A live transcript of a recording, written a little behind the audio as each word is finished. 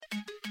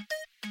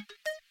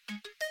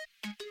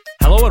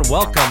Hello and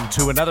welcome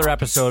to another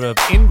episode of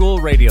In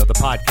Goal Radio, the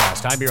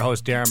podcast. I'm your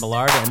host, Darren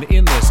Millard, and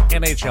in this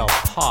NHL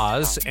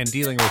pause and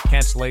dealing with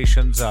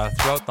cancellations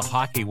throughout the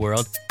hockey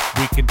world,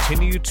 we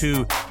continue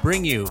to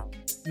bring you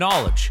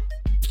knowledge,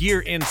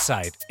 gear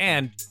insight,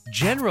 and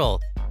general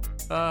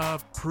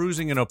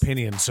perusing and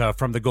opinions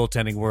from the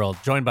goaltending world,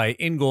 joined by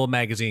In Goal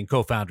Magazine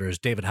co-founders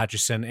David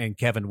Hutchison and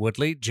Kevin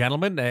Woodley.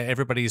 Gentlemen,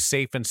 everybody's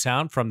safe and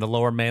sound from the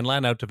Lower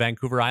Mainland out to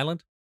Vancouver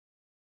Island?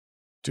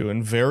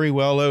 Doing very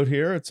well out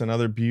here. It's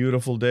another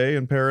beautiful day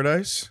in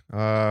paradise.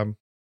 Well,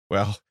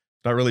 not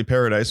really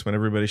paradise when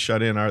everybody's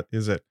shut in,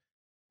 is it?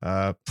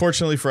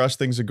 Fortunately for us,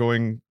 things are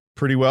going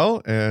pretty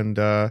well, and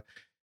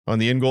on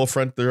the In Goal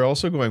front, they're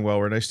also going well.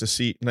 We're nice to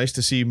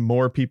see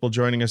more people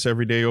joining us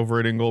every day over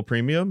at In Goal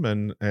Premium,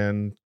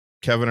 and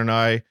Kevin and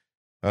I,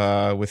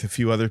 with a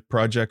few other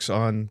projects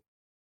on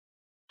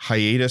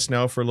hiatus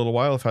now for a little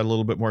while, have had a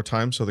little bit more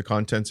time, so the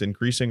content's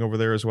increasing over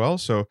there as well.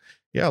 So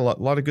yeah, a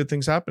lot of good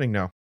things happening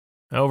now.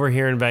 Over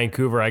here in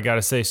Vancouver, I got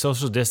to say,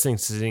 social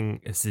distancing,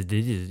 it's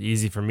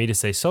easy for me to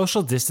say.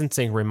 Social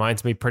distancing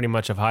reminds me pretty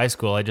much of high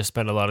school. I just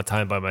spent a lot of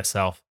time by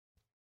myself.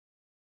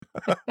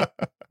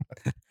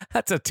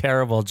 That's a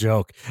terrible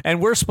joke. And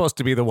we're supposed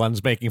to be the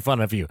ones making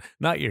fun of you,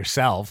 not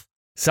yourself.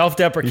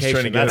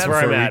 Self-deprecation, that's where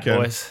I'm at,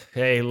 boys.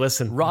 Hey,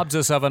 listen. Robs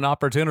us of an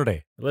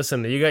opportunity.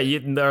 Listen,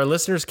 our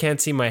listeners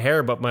can't see my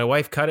hair, but my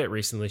wife cut it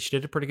recently. She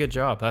did a pretty good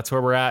job. That's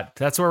where we're at.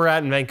 That's where we're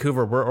at in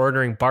Vancouver. We're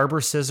ordering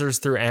barber scissors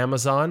through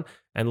Amazon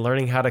and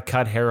learning how to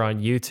cut hair on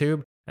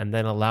YouTube, and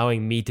then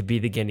allowing me to be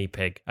the guinea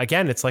pig.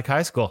 Again, it's like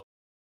high school.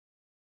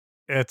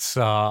 It's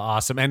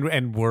awesome.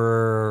 And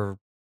we're a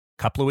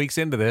couple of weeks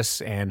into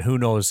this, and who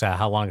knows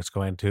how long it's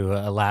going to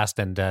last.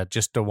 And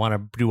just to want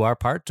to do our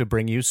part to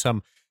bring you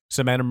some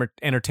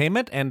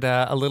entertainment and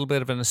a little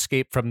bit of an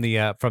escape from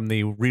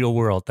the real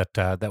world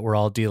that we're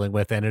all dealing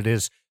with. And it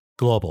is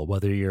global,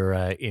 whether you're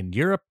in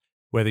Europe,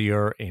 whether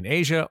you're in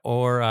Asia,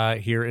 or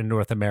here in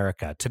North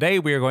America. Today,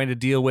 we are going to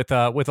deal with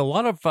a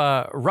lot of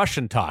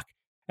Russian talk,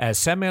 as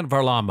Semyon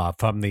Varlamov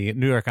from the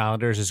New York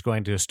Islanders is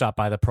going to stop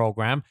by the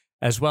program,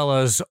 as well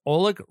as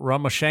Oleg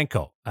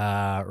Romashchenko.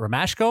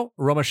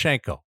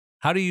 Romashchenko.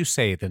 How do you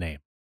say the name?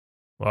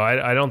 Well,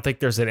 I don't think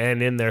there's an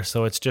N in there,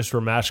 so it's just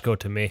Romashko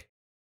to me.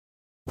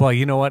 Well,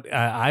 you know what?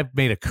 I've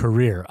made a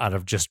career out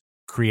of just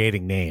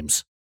creating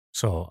names.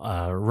 So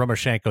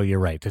Romashchenko, you're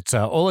right. It's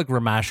Oleg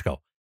Romashko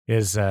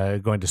is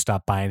going to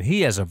stop by, and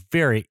he has a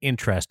very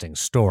interesting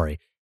story.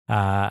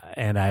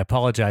 And I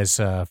apologize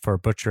for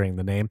butchering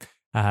the name,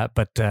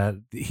 but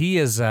he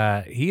is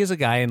a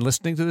guy, and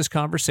listening to this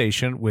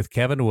conversation with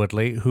Kevin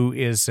Woodley, who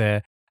is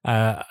a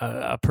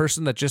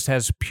person that just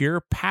has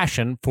pure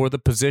passion for the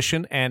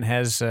position and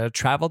has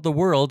traveled the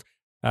world,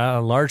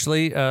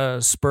 largely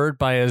spurred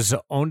by his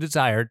own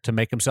desire to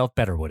make himself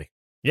better, Woody.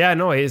 Yeah,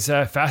 no, he's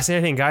a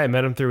fascinating guy. I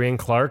met him through Ian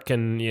Clark,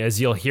 and as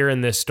you'll hear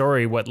in this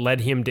story, what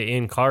led him to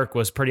Ian Clark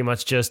was pretty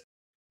much just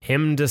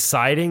him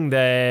deciding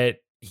that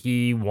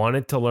he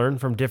wanted to learn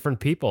from different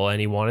people, and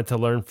he wanted to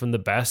learn from the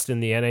best in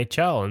the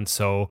NHL. And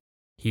so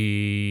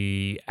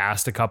he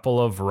asked a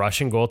couple of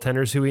Russian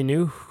goaltenders who he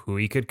knew, who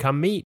he could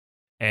come meet.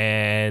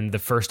 And the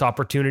first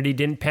opportunity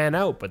didn't pan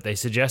out, but they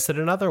suggested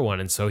another one.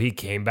 And so he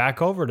came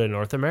back over to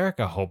North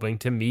America, hoping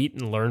to meet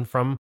and learn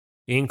from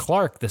Ian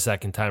Clark the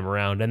second time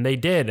around. And they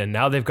did. And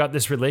now they've got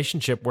this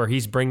relationship where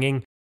he's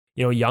bringing,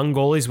 young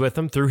goalies with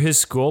him through his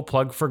school,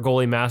 Plug for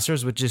Goalie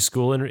Masters, which is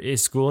school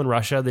in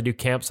Russia. They do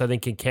camps, I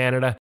think, in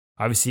Canada.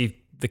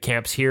 Obviously, the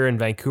camps here in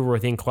Vancouver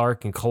with Ian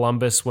Clark, and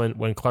Columbus when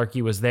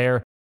Clarkie was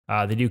there.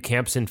 They do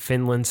camps in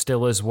Finland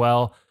still as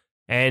well.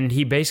 And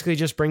he basically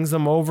just brings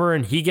them over,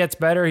 and he gets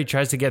better. He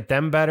tries to get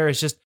them better.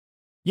 It's just,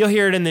 you'll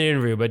hear it in the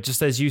interview, but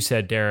just as you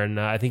said, Darren,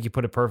 I think you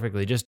put it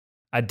perfectly. Just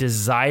a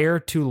desire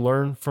to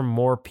learn from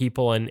more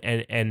people and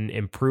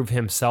improve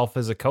himself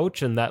as a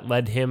coach. And that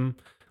led him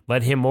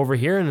over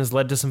here, and has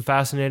led to some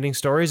fascinating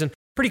stories and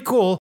pretty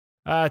cool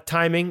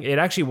timing. It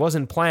actually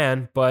wasn't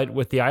planned, but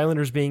with the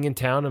Islanders being in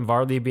town and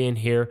Varley being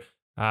here,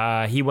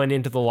 he went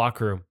into the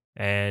locker room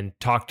and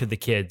talked to the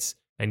kids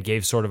and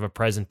gave sort of a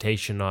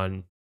presentation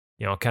on,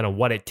 kind of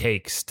what it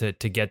takes to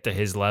get to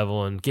his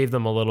level, and gave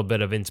them a little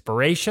bit of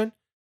inspiration,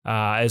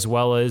 as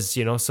well as,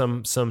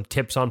 some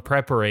tips on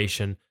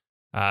preparation.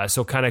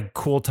 So kind of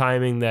cool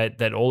timing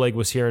that Oleg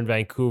was here in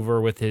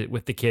Vancouver with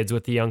the kids,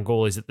 with the young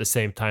goalies at the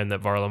same time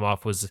that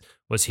Varlamov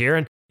was here.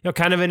 And,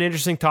 kind of an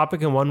interesting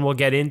topic, and one we'll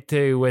get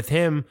into with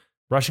him,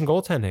 Russian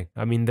goaltending.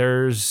 I mean,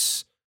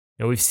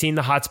 we've seen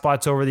the hot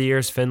spots over the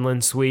years,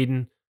 Finland,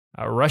 Sweden.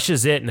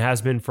 Russia's it, and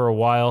has been for a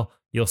while.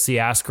 You'll see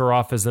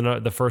Askarov as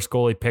the first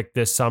goalie picked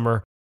this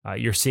summer.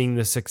 You're seeing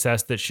the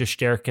success that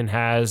Shesterkin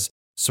has.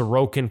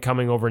 Sorokin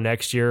coming over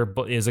next year,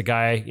 but is a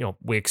guy,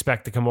 we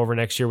expect to come over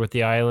next year with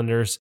the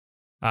Islanders,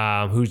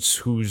 who's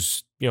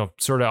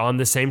sort of on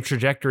the same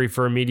trajectory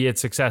for immediate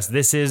success.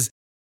 This is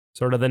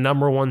sort of the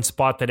number one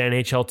spot that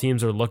NHL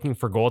teams are looking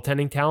for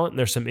goaltending talent. And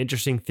there's some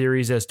interesting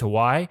theories as to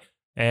why.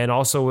 And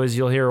also, as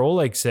you'll hear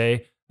Oleg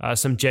say,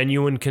 some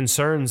genuine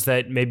concerns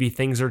that maybe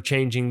things are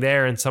changing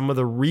there. And some of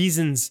the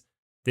reasons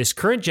this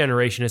current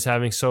generation is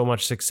having so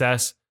much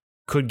success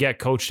could get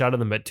coached out of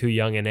them at too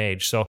young an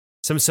age. So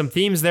some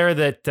themes there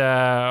that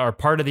are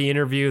part of the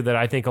interview that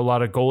I think a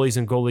lot of goalies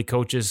and goalie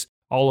coaches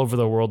all over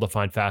the world will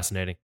find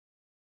fascinating.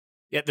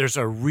 Yeah, there's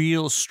a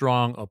real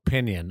strong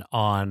opinion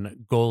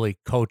on goalie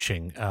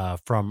coaching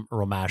from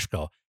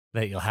Romashko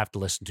that you'll have to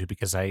listen to,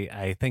 because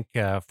I think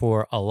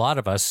for a lot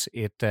of us,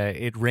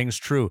 it rings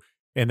true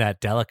in that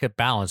delicate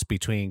balance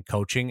between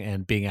coaching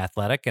and being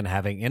athletic and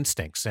having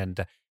instincts.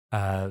 And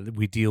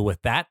we deal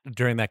with that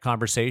during that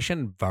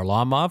conversation.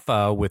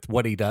 Varlamov with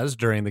what he does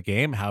during the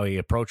game, how he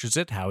approaches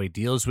it, how he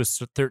deals with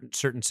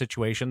certain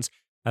situations.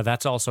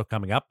 That's also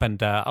coming up.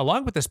 And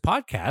along with this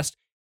podcast,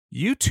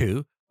 you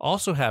two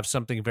also have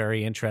something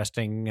very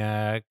interesting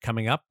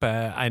coming up.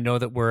 I know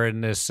that we're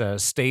in this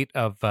state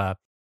of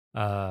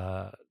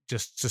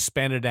just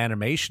suspended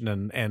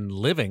animation and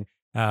living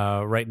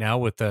right now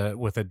with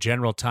a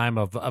general time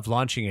of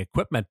launching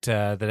equipment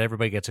that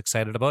everybody gets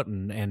excited about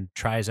and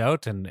tries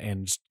out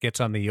and gets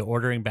on the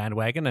ordering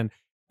bandwagon.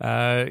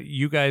 And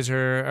you guys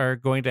are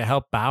going to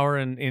help Bauer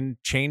and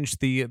change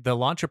the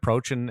launch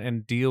approach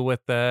and deal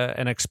with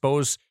and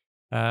expose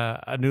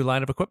a new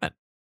line of equipment.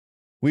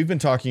 We've been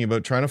talking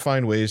about trying to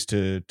find ways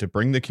to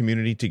bring the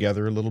community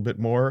together a little bit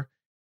more.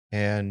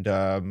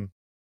 And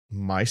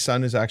my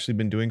son has actually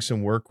been doing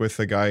some work with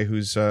a guy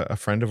who's a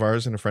friend of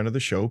ours and a friend of the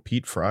show,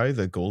 Pete Fry,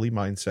 the goalie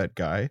mindset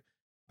guy.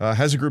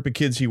 Has a group of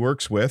kids he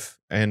works with.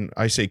 And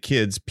I say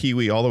kids,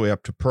 Pee-wee all the way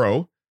up to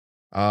pro.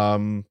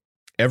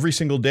 Every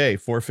single day,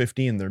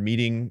 4:15, they're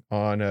meeting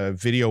on a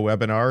video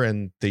webinar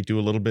and they do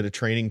a little bit of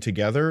training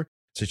together.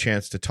 It's a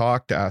chance to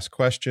talk, to ask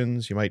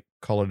questions. You might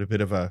call it a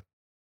bit of a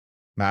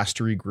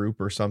mastery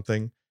group or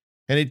something.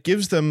 And it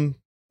gives them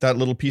that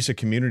little piece of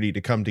community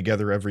to come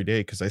together every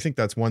day. Because I think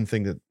that's one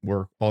thing that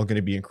we're all going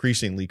to be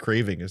increasingly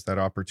craving, is that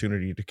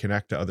opportunity to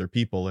connect to other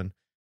people. And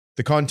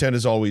the content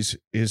is always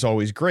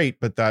great,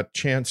 but that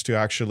chance to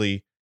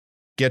actually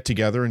get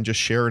together and just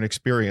share an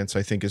experience,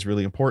 I think, is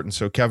really important.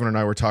 So Kevin and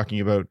I were talking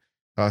about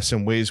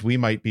some ways we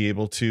might be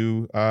able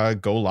to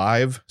go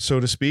live, so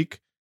to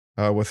speak,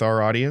 with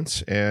our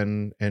audience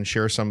and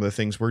share some of the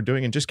things we're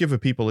doing and just give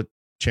people a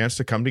chance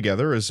to come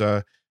together as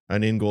an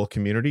in-goal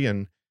community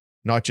and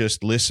not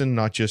just listen,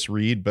 not just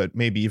read, but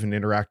maybe even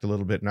interact a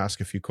little bit and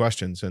ask a few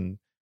questions. And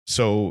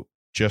so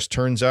just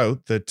turns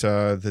out that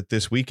that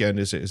this weekend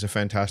is a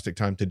fantastic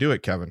time to do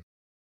it, Kevin.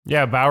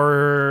 Yeah,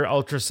 Bauer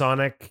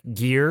Ultrasonic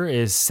gear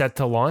is set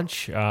to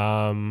launch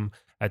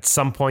at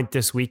some point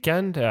this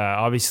weekend.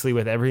 Obviously,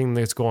 with everything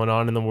that's going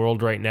on in the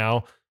world right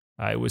now,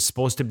 it was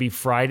supposed to be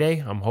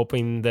Friday. I'm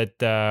hoping that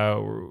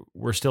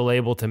we're still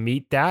able to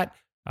meet that.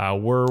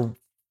 We're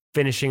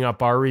finishing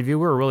up our review.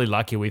 We're really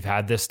lucky. We've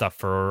had this stuff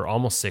for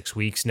almost 6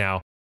 weeks now,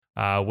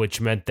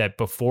 which meant that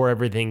before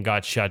everything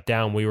got shut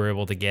down, we were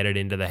able to get it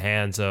into the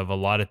hands of a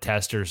lot of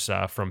testers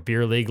from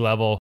beer league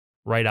level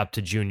right up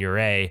to junior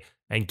A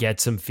and get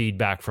some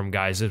feedback from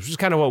guys. Which is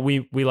kind of what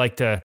we like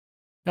to,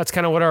 that's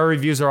kind of what our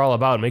reviews are all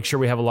about. Make sure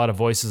we have a lot of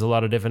voices, a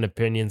lot of different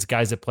opinions,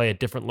 guys that play at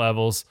different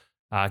levels,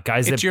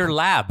 guys it's your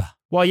lab.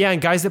 Well, yeah,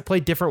 and guys that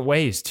play different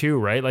ways too,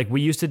 right? Like we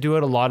used to do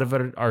it a lot of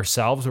it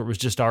ourselves, where it was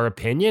just our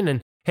opinion.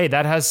 And hey,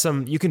 that has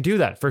some, you can do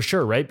that for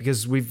sure, right?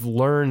 Because we've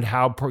learned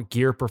how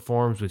gear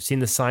performs. We've seen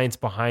the science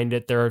behind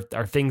it. There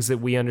are things that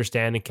we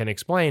understand and can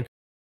explain,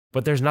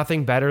 but there's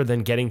nothing better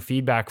than getting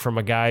feedback from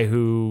a guy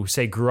who,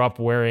 say, grew up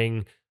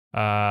wearing,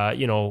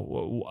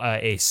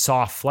 a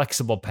soft,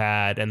 flexible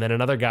pad, and then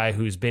another guy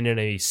who's been in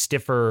a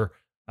stiffer,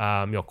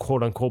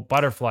 quote unquote,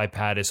 butterfly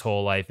pad his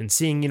whole life, and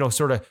seeing,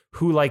 sort of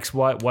who likes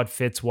what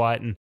fits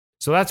what. And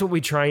so that's what we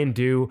try and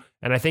do.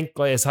 And I think,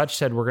 as Hutch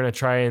said, we're going to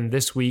try and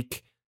this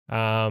week,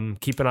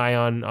 keep an eye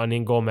on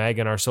In Goal Mag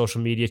and our social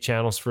media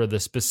channels for the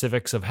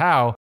specifics of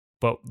how.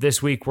 But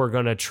this week we're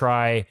going to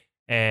try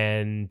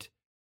and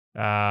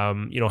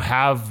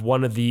have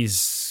one of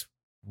these,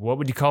 what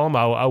would you call them,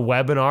 a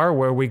webinar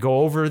where we go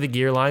over the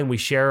gear line, we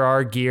share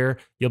our gear.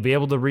 You'll be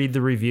able to read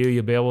the review.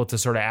 You'll be able to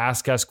sort of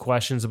ask us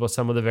questions about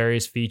some of the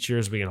various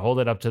features. We can hold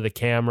it up to the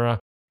camera.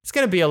 It's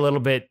going to be a little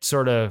bit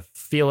sort of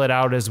feel it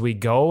out as we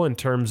go in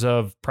terms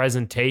of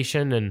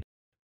presentation and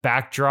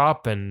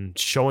backdrop and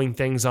showing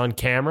things on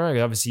camera.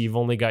 Obviously, you've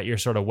only got your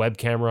sort of web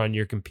camera on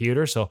your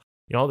computer. So,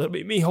 there'll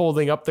be me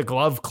holding up the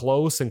glove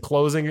close and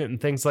closing it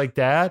and things like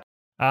that.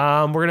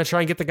 We're going to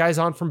try and get the guys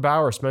on from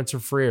Bauer, Spencer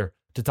Freer,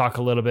 to talk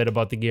a little bit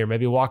about the gear,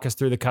 maybe walk us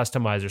through the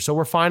customizer. So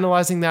we're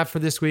finalizing that for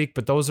this week,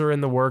 but those are in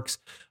the works.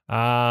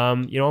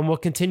 And we'll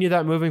continue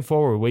that moving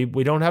forward.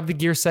 We don't have the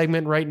gear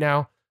segment right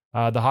now.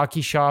 The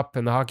Hockey Shop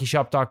and the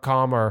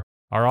hockeyshop.com are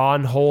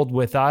on hold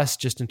with us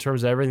just in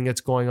terms of everything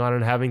that's going on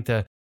and having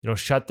to,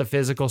 shut the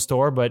physical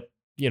store. But,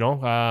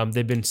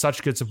 they've been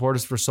such good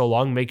supporters for so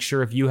long. Make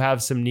sure if you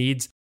have some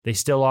needs, they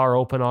still are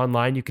open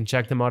online. You can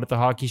check them out at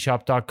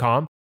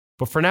thehockeyshop.com.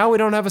 But for now, we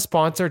don't have a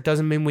sponsor. It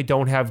doesn't mean we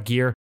don't have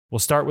gear. We'll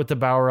start with the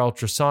Bauer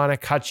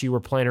Ultrasonic. Hutch, you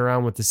were playing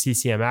around with the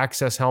CCM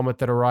Access helmet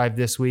that arrived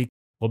this week.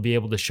 We'll be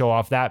able to show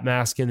off that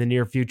mask in the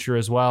near future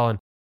as well.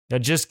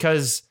 And just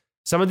because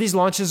some of these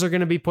launches are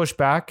going to be pushed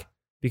back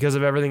because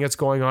of everything that's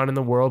going on in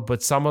the world,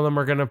 but some of them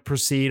are going to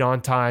proceed on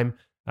time.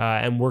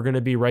 And we're going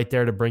to be right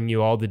there to bring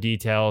you all the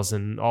details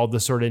and all the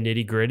sort of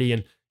nitty gritty.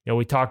 And,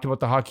 we talked about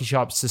the Hockey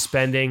Shop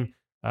suspending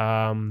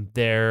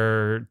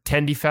their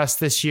Tendy Fest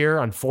this year,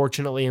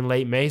 unfortunately in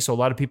late May. So a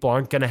lot of people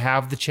aren't going to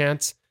have the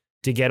chance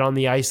to get on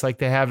the ice like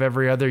they have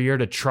every other year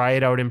to try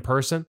it out in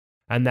person.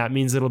 And that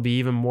means it'll be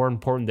even more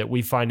important that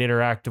we find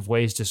interactive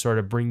ways to sort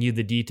of bring you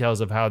the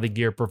details of how the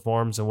gear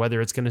performs and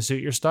whether it's going to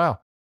suit your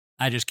style.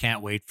 I just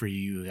can't wait for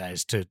you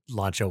guys to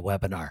launch a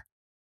webinar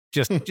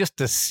just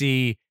to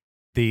see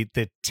the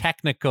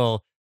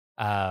technical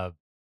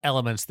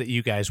elements that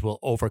you guys will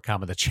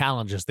overcome and the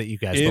challenges that you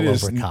guys will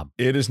overcome.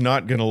 It is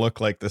not going to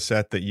look like the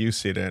set that you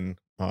sit in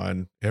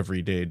on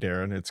every day,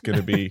 Darren. It's going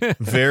to be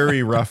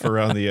very rough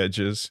around the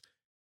edges.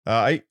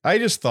 I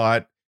just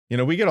thought,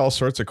 we get all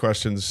sorts of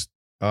questions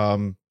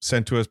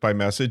sent to us by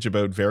message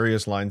about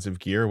various lines of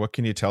gear. What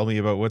can you tell me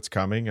about what's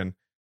coming? And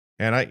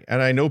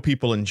I know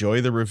people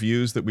enjoy the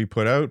reviews that we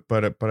put out,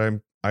 but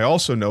I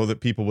also know that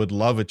people would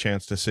love a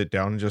chance to sit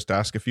down and just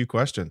ask a few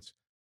questions.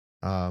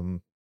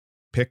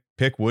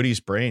 Pick Woody's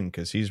brain,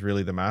 because he's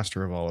really the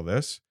master of all of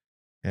this.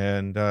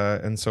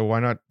 And so why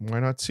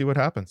not see what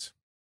happens?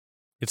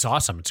 It's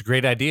awesome. It's a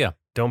great idea.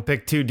 Don't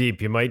pick too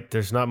deep.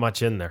 There's not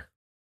much in there.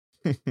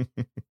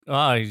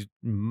 You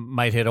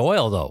might hit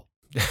oil though.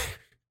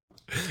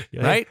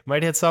 Yeah, right?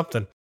 Might hit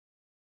something.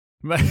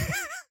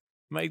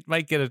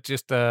 might get it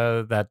just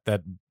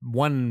that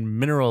one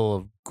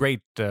mineral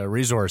great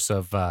resource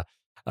of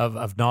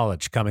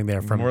knowledge coming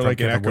there from like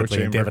David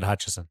Woodley and David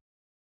Hutchison.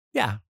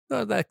 Yeah,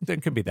 that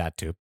could be that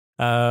too.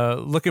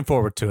 Looking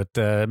forward to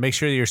it. Make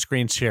sure your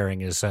screen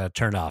sharing is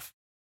turned off.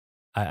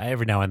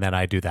 Every now and then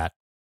I do that,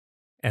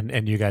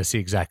 and you guys see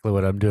exactly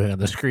what I'm doing on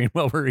the screen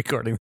while we're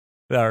recording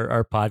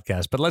our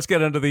podcast. But let's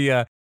get into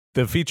the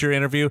feature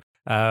interview.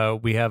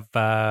 We have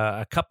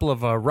a couple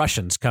of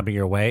Russians coming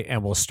your way,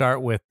 and we'll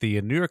start with the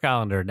New York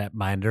Islander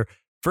netminder,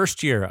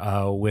 first year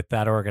with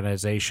that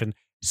organization,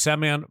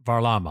 Semyon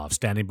Varlamov,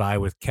 standing by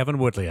with Kevin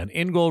Woodley on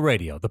In Goal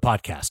Radio, the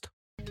podcast.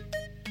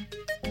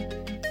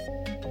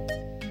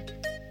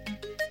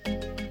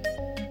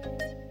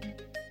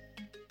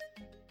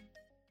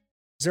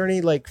 Is there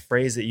any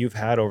phrase that you've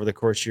had over the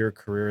course of your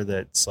career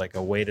that's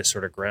a way to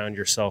sort of ground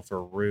yourself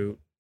or root,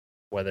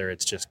 whether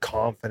it's just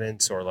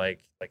confidence or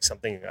like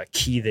something, a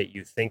key that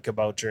you think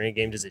about during a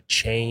game? Does it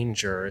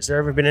change, or has there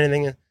ever been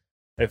anything?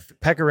 If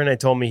Pekkarinen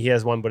told me he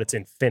has one, but it's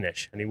in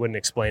Finnish and he wouldn't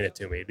explain it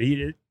to me. Do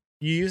you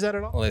use that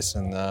at all?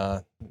 Listen,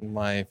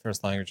 my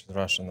first language is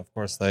Russian. Of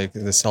course,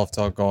 the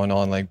self-talk going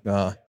on,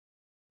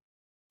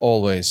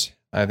 always.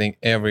 I think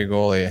every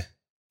goalie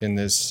in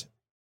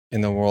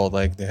the world,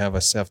 they have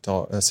a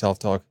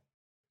self-talk.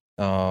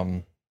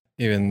 Even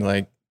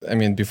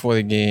before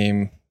the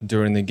game,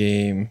 during the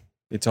game,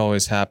 it's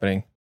always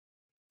happening.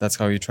 That's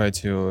how you try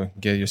to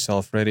get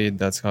yourself ready.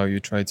 That's how you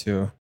try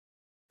to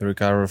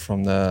recover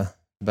from the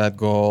bad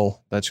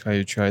goal. That's how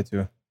you try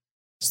to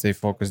stay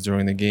focused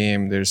during the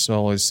game. There's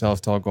always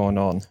self-talk going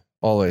on,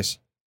 always.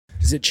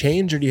 Does it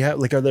change, or do you have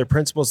are there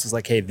principles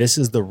that's hey, this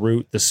is the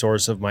root, the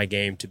source of my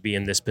game to be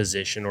in this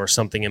position, or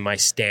something in my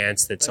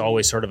stance that's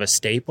always sort of a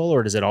staple,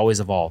 or does it always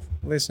evolve?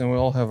 Listen, we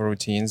all have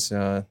routines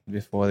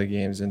before the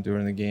games and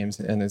during the games,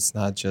 and it's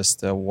not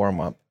just a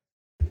warm-up.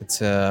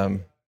 It's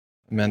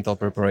mental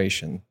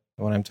preparation.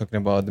 When I'm talking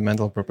about the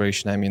mental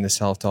preparation, I mean the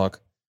self-talk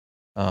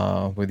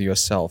with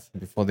yourself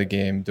before the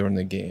game, during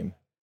the game.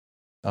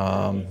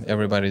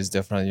 Everybody's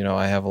different.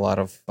 I have a lot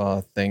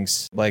of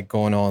things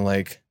going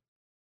on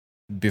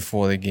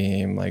before the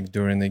game,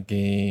 during the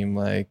game,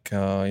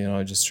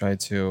 just try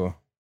to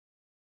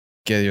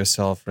get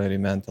yourself ready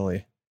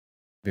mentally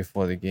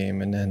before the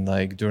game. And then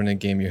during the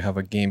game, you have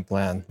a game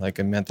plan,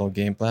 a mental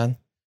game plan.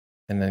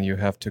 And then you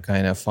have to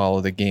kind of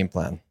follow the game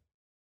plan.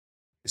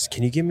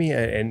 Can you give me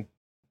and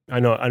I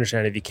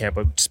understand if you can't,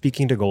 but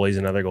speaking to goalies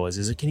and other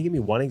goalies, can you give me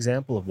one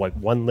example of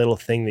one little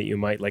thing that you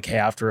might hey,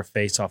 after a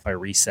face-off, I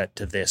reset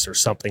to this or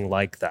something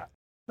like that?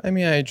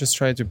 I just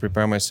try to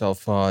prepare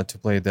myself to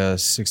play the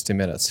 60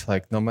 minutes.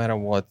 No matter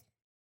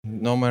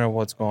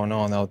what's going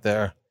on out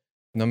there,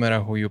 no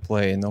matter who you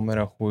play, no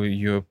matter who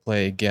you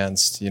play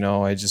against,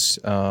 I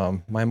just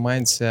my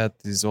mindset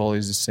is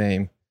always the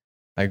same.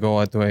 I go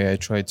out the way. I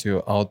try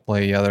to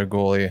outplay the other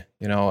goalie.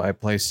 I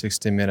play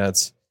 60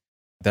 minutes.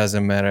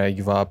 Doesn't matter. I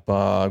give up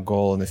a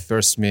goal in the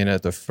first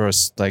minute or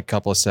first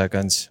couple of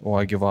seconds, or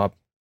I give up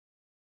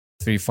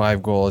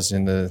 3-5 goals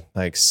in the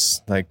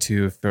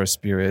two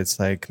first periods.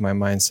 My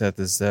mindset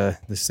is the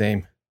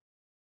same.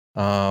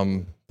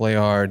 Play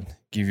hard.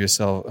 Give this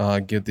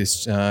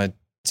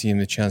team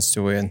the chance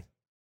to win.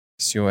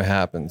 See what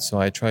happens. So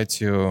I try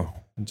to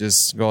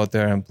just go out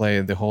there and play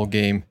the whole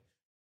game,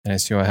 and I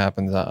see what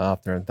happens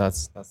after.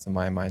 That's in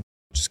my mind.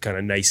 Just kind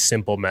of nice,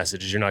 simple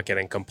messages. You're not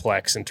getting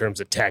complex in terms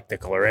of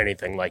technical or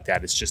anything like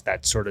that. It's just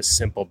that sort of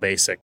simple,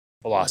 basic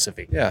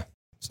philosophy. Yeah,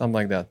 something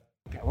like that.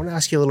 Okay, I want to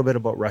ask you a little bit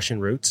about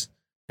Russian roots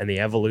and the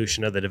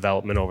evolution of the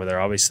development over there.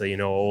 Obviously,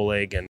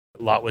 Oleg, and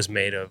a lot was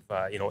made of,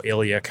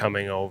 Ilya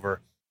coming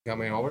over.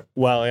 Coming over?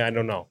 Well, I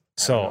don't know.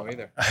 I don't know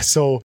either.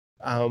 So,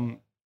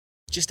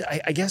 Just,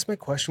 I guess my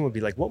question would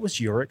be like, what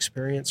was your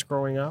experience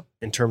growing up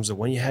in terms of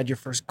when you had your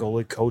first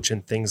goalie coach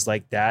and things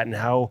like that? And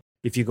how,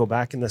 if you go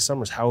back in the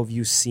summers, how have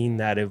you seen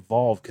that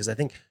evolve? Because I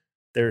think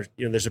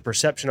there's a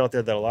perception out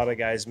there that a lot of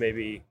guys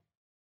maybe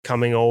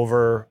coming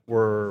over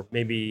were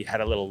maybe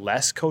had a little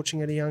less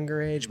coaching at a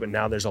younger age, but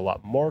now there's a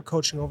lot more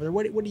coaching over there.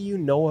 What do you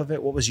know of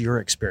it? What was your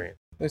experience?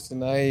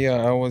 Listen, I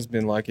always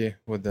been lucky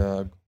with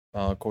the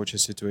coaching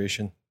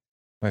situation.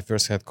 My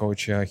first head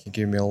coach, he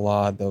gave me a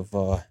lot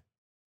of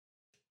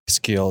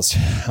skills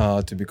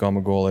to become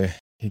a goalie.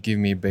 He gave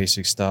me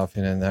basic stuff,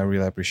 and then I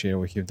really appreciate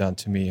what he's done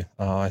to me.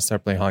 I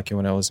started playing hockey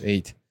when I was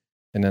 8,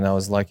 and then I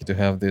was lucky to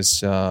have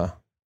this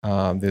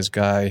this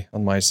guy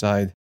on my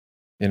side.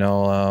 You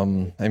know,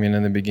 I mean,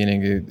 in the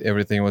beginning,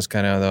 everything was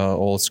kind of the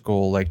old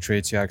school, like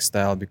Tretiak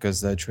style,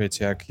 because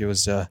Tretiak, he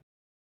was a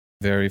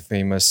very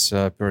famous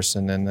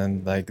person, and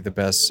then like the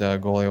best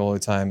goalie all the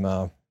time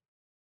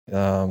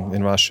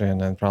in Russia and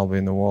then probably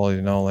in the world.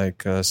 You know,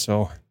 like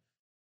so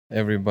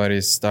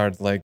everybody started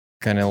like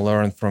kind of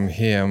learn from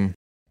him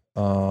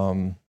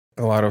a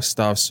lot of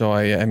stuff. So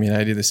I mean,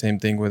 I did the same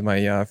thing with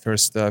my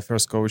first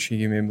coach. He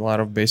gave me a lot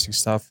of basic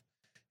stuff,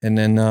 and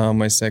then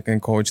my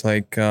second coach,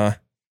 like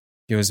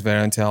he was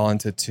very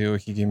talented too.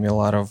 He gave me a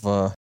lot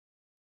of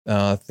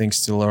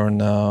things to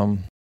learn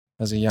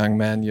as a young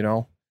man. You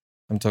know,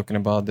 I'm talking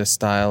about the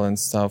style and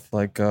stuff.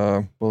 Like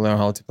we'll learn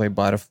how to play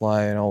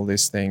butterfly and all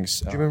these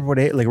things. Do you remember what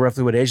age, like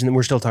roughly what age? And then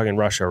we're still talking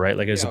Russia, right?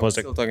 Like as opposed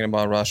we're still talking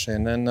about Russia.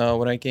 And then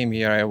when I came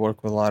here, I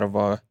worked with a lot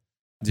of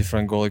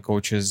different goalie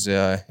coaches,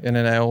 and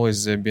then I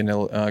always been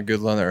a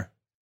good learner.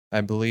 I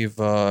believe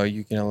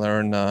you can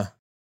learn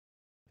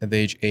at the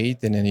age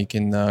 8, and then you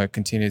can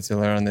continue to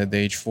learn at the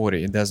age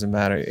 40. It doesn't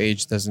matter.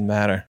 Age doesn't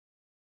matter.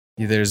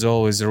 There's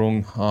always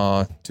room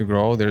to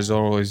grow. There's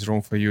always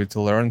room for you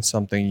to learn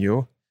something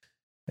new.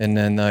 And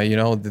then, you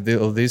know,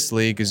 this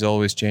league is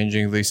always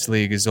changing. This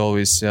league is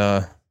always,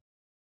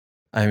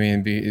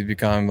 it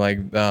become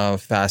like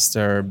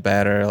faster,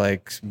 better,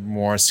 like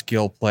more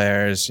skilled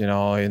players, you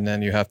know, and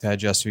then you have to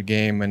adjust your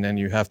game, and then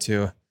you have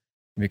to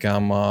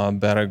become a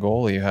better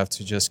goalie. You have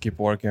to just keep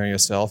working on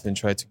yourself and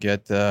try to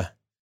get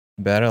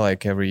better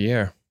like every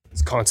year.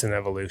 It's constant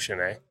evolution,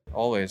 eh?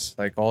 Always,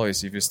 like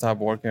always. If you stop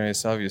working on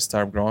yourself, you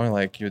start growing,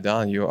 like you're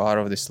done. You're out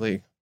of this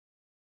league.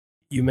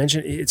 You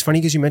mentioned, it's funny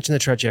because you mentioned the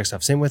Tretiak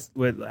stuff. Same with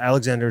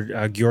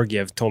Alexander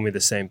Georgiev told me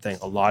the same thing.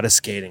 A lot of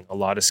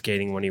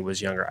skating when he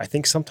was younger. I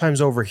think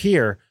sometimes over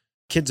here,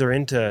 kids are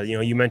into, you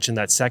know, you mentioned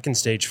that second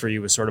stage for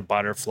you was sort of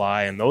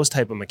butterfly and those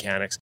type of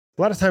mechanics.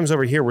 A lot of times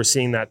over here, we're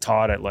seeing that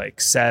taught at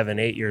like 7,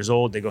 8 years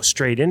old. They go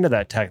straight into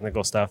that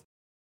technical stuff.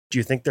 Do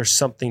you think there's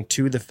something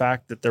to the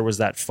fact that there was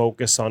that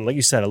focus on, like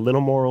you said, a little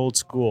more old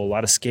school, a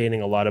lot of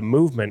skating, a lot of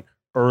movement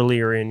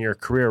earlier in your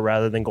career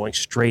rather than going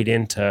straight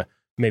into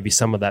maybe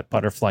some of that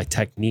butterfly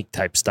technique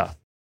type stuff?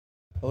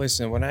 Well,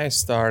 listen, when I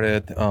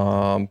started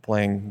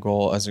playing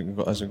goal as a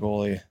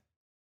goalie,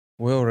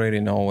 we already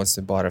know what's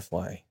the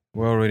butterfly.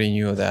 We already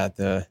knew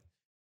that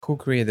who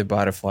created the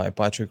butterfly?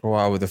 Patrick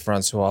Roy with the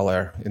Francois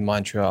Allaire in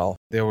Montreal.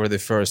 They were the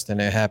first,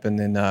 and it happened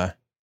in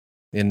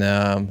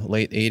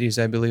late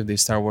 80s, I believe. They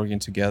started working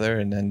together,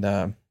 and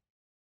then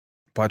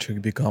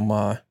Patrick become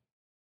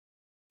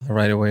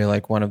right away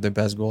like one of the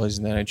best goalies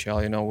in the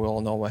NHL. You know, we all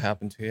know what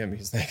happened to him.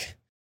 He's like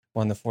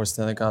won the 4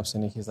 Stanley Cups,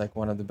 and he's like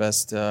one of the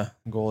best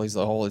goalies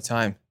the whole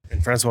time.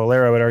 And Francois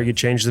Allaire, I would argue,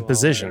 changed the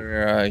position.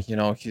 You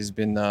know, he's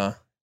been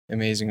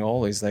amazing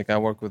always. Like I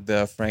worked with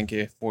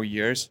Frankie 4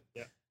 years.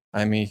 Yeah.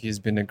 I mean, he's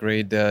been a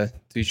great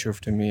teacher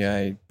to me.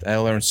 I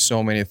learned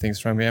so many things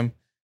from him,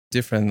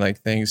 different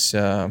like things,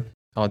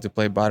 how to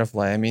play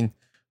butterfly. I mean,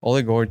 all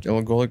the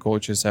goalie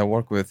coaches I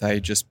work with, I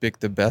just pick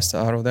the best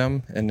out of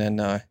them, and then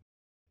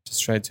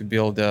just try to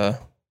build. I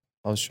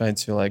was trying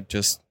to like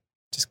just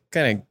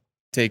kind of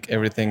take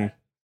everything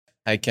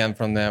I can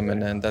from them,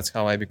 and then that's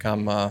how I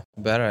become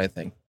better, I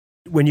think.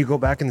 When you go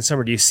back in the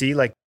summer, do you see,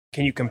 like,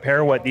 can you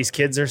compare what these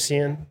kids are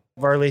seeing,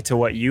 Varley, to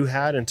what you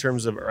had in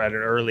terms of at an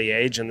early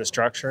age and the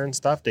structure and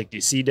stuff? Do you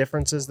see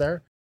differences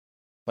there?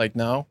 Like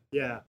now?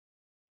 Yeah.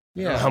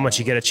 How much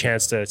you get a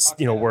chance to,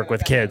 you know, work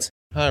with kids?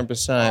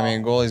 100%. I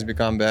mean, goalies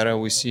become better.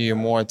 We see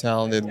more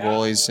talented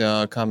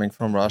goalies coming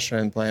from Russia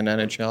and playing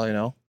NHL, you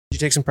know. Did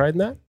you take some pride in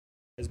that?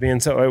 As being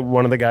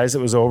one of the guys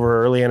that was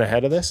over early and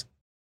ahead of this?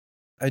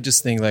 I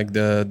just think like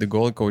the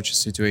goalie coach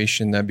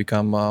situation that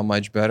become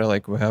much better.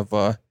 Like we have,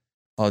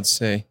 I'd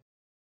say,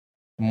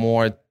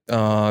 more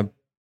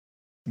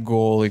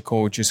goalie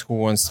coaches who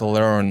wants to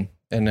learn,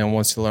 and then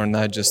wants to learn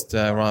not just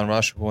around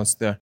Russia, who wants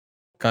to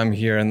come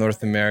here in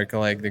North America,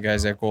 like the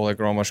guys that go like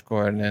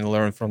Romashko, and then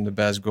learn from the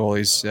best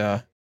goalies,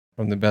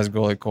 from the best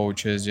goalie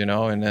coaches, you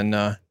know. And then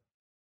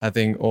I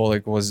think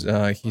Oleg was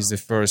he's the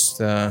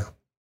first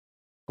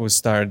who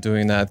started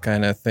doing that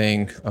kind of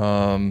thing,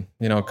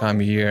 you know, come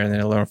here and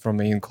then learn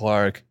from Ian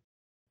Clark.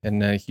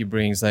 And then he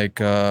brings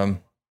like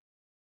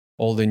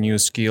all the new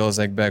skills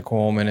like back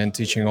home, and then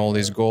teaching all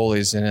these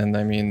goalies. And then,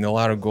 I mean, a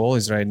lot of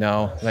goalies right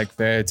now, like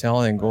very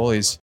talented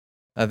goalies.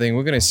 I think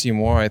we're going to see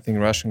more, I think,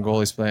 Russian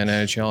goalies play in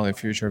NHL in the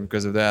future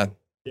because of that.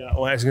 Yeah,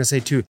 well, I was going to say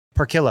too,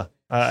 Parkilla.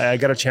 I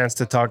got a chance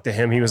to talk to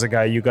him. He was a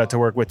guy you got to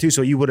work with too.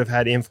 So you would have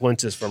had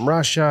influences from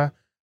Russia.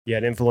 You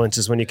had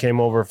influences when you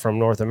came over from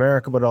North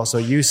America, but also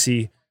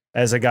Jussi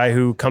as a guy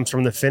who comes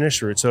from the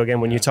Finnish route. So again,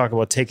 when you talk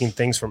about taking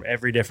things from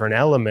every different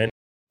element,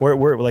 where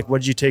like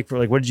what did you take for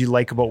like what did you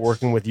like about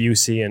working with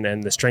Jussi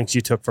and the strengths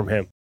you took from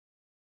him?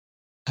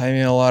 I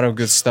mean, a lot of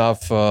good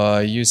stuff.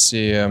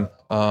 Jussi,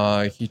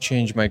 he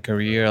changed my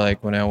career.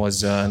 Like when I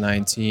was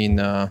 19,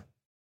 I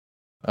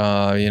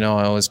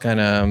was kind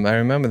of. I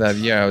remember that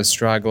year I was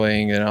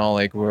struggling.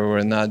 Like we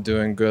were not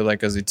doing good,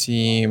 like as a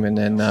team. And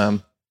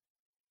then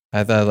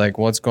I thought, like,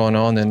 what's going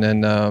on? And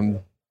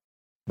then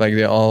like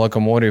the all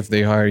locomotive,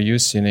 they hired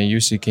Jussi, and then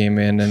Jussi came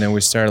in, and then we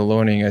started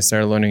learning. I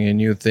started learning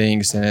new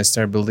things, and I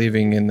started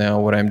believing in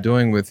what I'm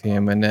doing with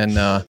him. And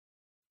then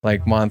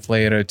like month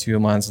later, 2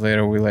 months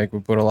later, we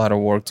put a lot of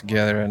work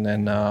together, and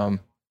then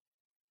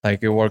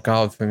like it worked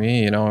out for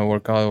me. It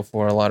worked out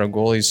for a lot of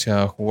goalies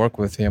who work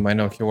with him. I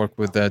know he worked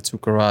with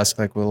Tuukka Rask,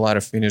 like with a lot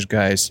of Finnish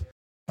guys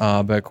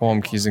back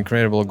home. He's an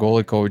incredible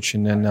goalie coach,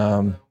 and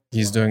then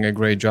he's doing a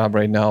great job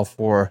right now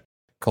for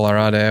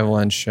Colorado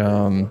Avalanche.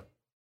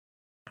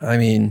 I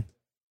mean,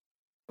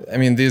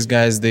 these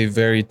guys, they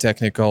very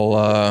technical.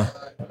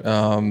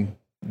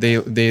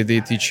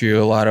 They teach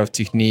you a lot of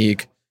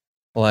technique,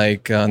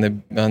 like on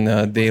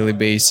a daily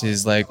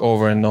basis, like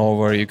over and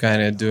over. You're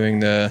kind of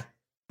doing the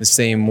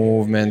same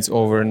movements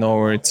over and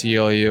over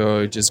till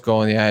you just go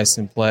on the ice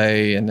and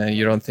play, and then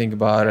you don't think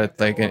about it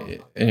like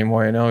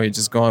anymore. You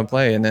just go and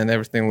play, and then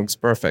everything looks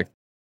perfect.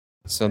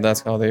 So that's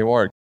how they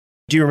work.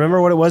 Do you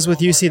remember what it was with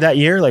Jussi that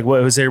year? Like,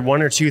 what was there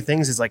one or two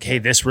things? It's like, hey,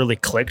 this really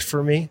clicked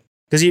for me.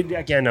 Because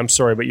again, I'm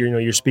sorry, but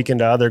you're speaking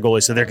to other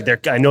goalies, so they're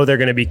I know they're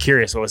going to be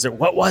curious.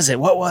 What was it?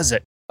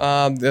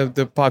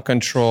 The puck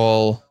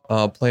control,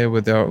 play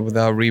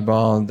without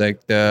rebound.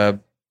 Like I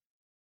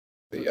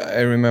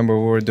remember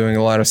we were doing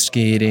a lot of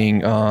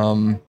skating,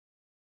 a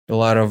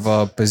lot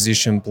of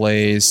position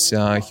plays.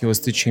 He was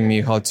teaching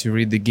me how to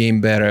read the game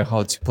better,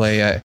 how to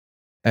play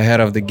ahead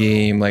of the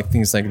game, like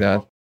things like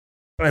that.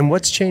 And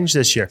what's changed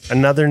this year?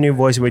 Another new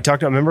voice. We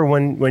talked about. Remember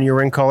when you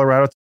were in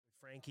Colorado?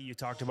 You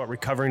talked about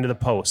recovering to the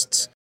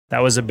posts. That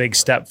was a big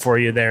step for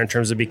you there in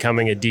terms of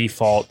becoming a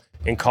default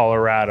in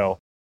Colorado.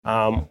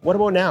 What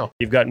about now?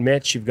 You've got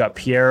Mitch, you've got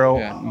Piero,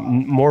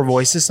 more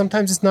voices.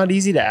 Sometimes it's not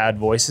easy to add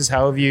voices.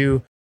 How have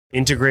you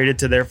integrated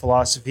to their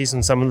philosophies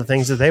and some of the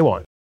things that they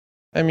want?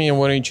 I mean,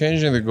 when you're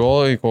changing the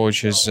goalie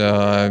coaches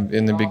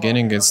in the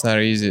beginning, it's not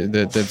easy.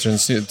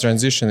 The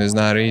transition is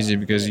not easy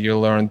because you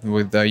learn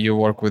you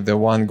work with the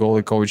one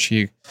goalie coach.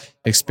 He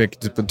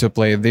expects to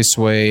play this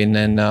way, and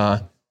then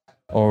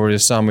over the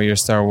summer you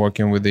start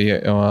working with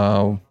the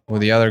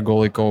other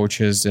goalie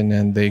coaches, and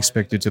then they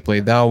expect you to play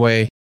that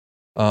way.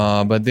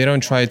 But they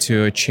don't try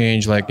to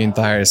change like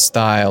entire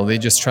style. They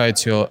just try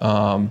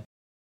to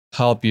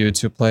help you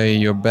to play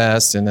your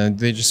best, and then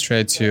they just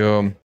try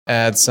to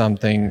add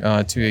something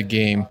to your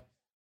game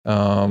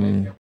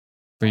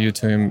for you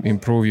to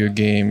improve your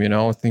game,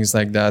 things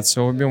like that.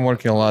 So we've been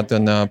working a lot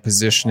on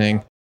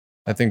positioning.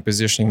 I think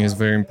positioning is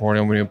very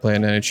important when you play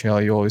in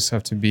NHL. You always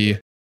have to be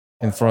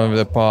in front of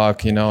the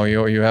puck,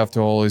 you have to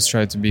always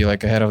try to be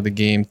like ahead of the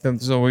game.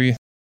 So we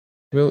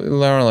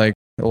learn like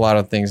a lot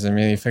of things. I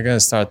mean, if you're going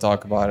to start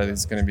talk about it,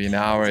 it's going to be an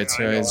hour. It's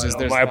just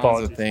there's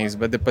tons of things,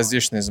 but the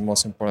position is the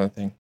most important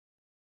thing.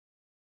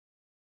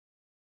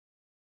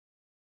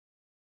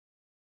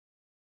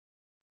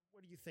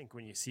 What do you think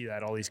when you see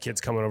that all these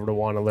kids coming over to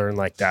want to learn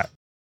like that?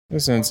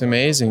 Listen, it's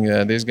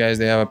amazing. These guys,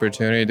 they have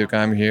opportunity to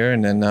come here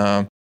and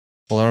then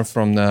learn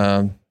from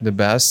the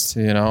best,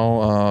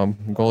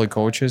 goalie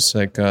coaches.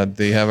 Like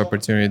they have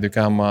opportunity to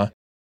come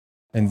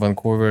in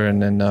Vancouver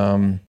and then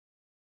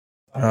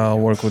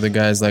work with the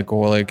guys like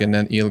Oleg and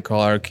then Il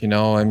Clark.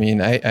 I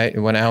mean, I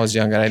when I was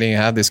younger, I didn't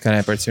have this kind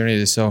of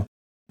opportunity, so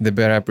they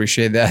better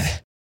appreciate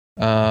that.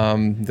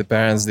 The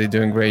parents, they're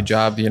doing a great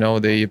job.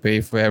 They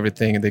pay for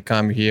everything. They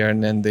come here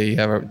and then they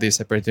have this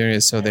opportunity,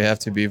 so they have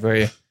to be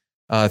very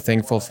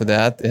thankful for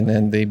that. And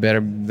then they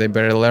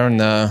better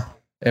learn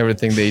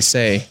everything they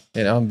say,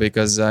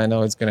 because I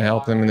know it's going to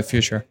help them in the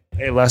future.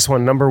 Hey, last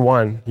one, number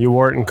one. You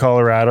wore it in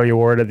Colorado. You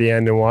wore it at the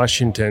end in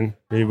Washington.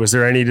 Was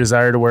there any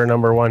desire to wear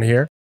number one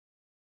here?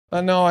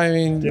 No, I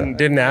mean...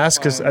 Didn't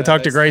ask? Because I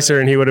talked to Greiser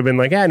and he would have been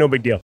like, no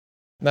big deal.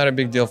 Not a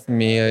big deal for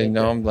me.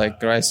 Like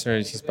Greiser,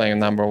 he's playing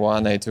number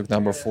one. I took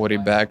number 40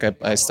 back.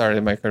 I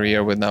started my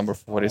career with number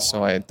 40,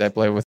 so I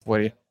play with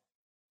 40.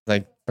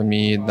 Like, for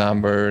me,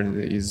 number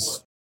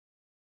is,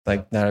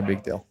 like, not a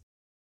big deal.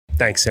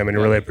 Thanks, Simon. I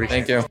really appreciate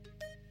it. Thank you.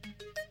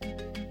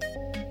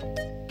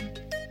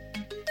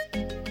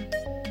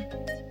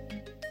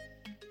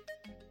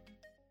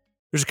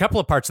 There's a couple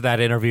of parts of that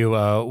interview,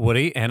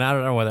 Woody, and I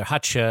don't know whether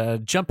Hutch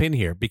jump in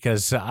here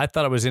because I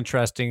thought it was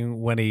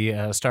interesting when he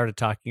started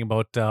talking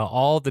about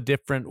all the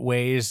different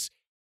ways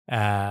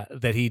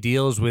that he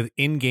deals with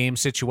in-game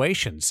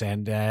situations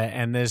and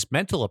this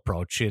mental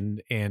approach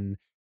in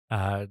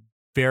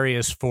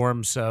various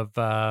forms of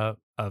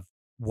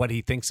what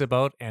he thinks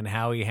about and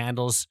how he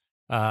handles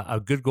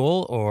a good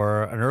goal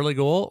or an early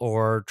goal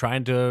or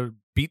trying to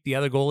beat the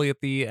other goalie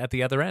at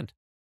the other end.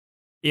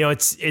 You know,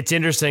 it's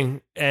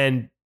interesting,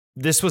 and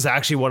this was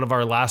actually one of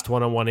our last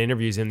one-on-one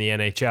interviews in the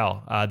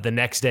NHL. The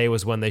next day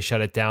was when they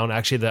shut it down.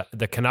 Actually,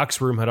 the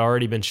Canucks room had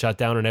already been shut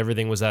down and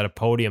everything was at a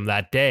podium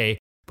that day,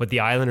 but the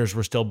Islanders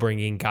were still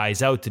bringing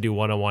guys out to do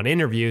one-on-one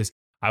interviews.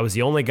 I was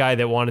the only guy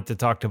that wanted to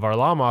talk to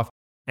Varlamov.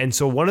 And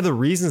so one of the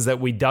reasons that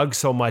we dug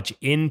so much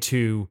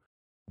into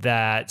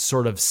that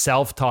sort of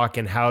self-talk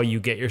and how you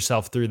get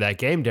yourself through that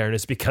game, Darren,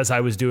 is because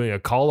I was doing a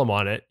column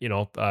on it,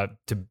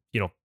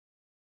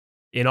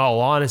 in all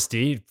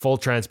honesty, full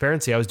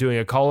transparency, I was doing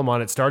a column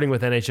on it starting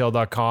with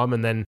NHL.com,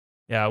 and then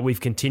we've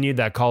continued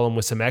that column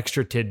with some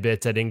extra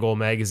tidbits at In Goal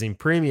Magazine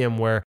Premium,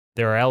 where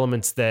there are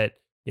elements that,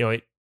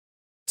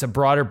 it's a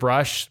broader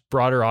brush,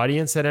 broader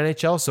audience at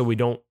NHL, so we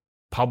don't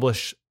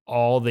publish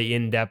all the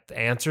in-depth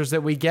answers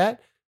that we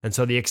get, and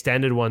so the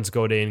extended ones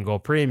go to In Goal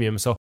Premium.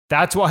 So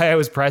that's why I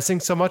was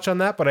pressing so much on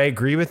that, but I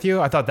agree with you.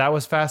 I thought that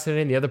was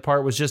fascinating. The other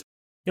part was just,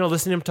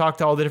 listening to him talk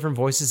to all the different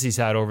voices he's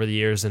had over the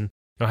years, and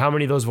how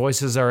many of those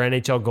voices are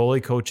NHL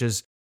goalie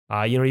coaches?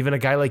 Even a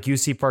guy like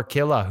Jussi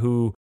Parkkila,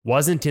 who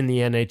wasn't in the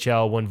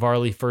NHL when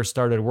Varley first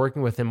started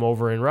working with him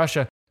over in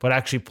Russia, but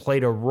actually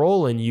played a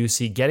role in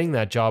Jussi getting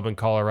that job in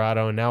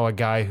Colorado. And now a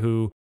guy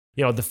who,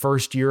 the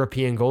first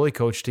European goalie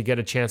coach to get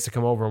a chance to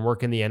come over and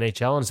work in the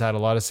NHL and has had a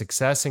lot of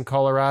success in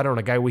Colorado. And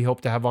a guy we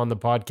hope to have on the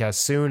podcast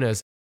soon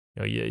as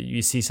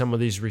you see some of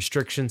these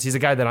restrictions. He's a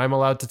guy that I'm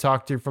allowed to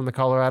talk to from the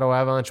Colorado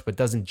Avalanche, but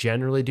doesn't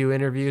generally do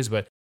interviews,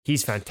 but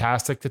he's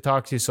fantastic to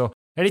talk to. So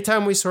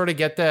anytime we sort of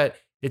get that,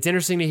 it's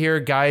interesting to hear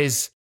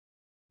guys,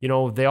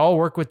 they all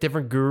work with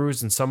different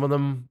gurus and some of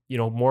them,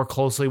 more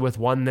closely with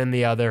one than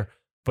the other.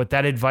 But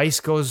that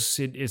advice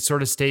it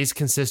sort of stays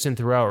consistent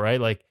throughout, right?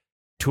 Like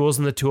tools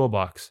in the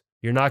toolbox.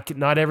 You're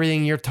not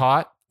everything you're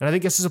taught. And I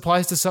think this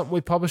applies to something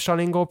we published on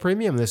In Goal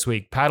Premium this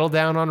week. Paddle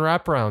Down on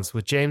Wraparounds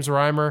with James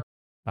Reimer,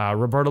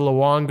 Roberto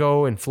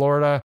Luongo in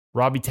Florida,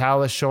 Robbie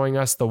Tallis showing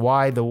us the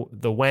why,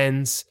 the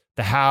whens,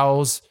 the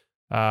hows.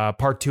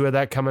 Part 2 of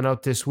that coming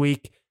out this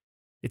week.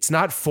 It's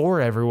not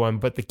for everyone,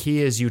 but the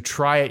key is you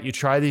try it. You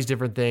try these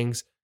different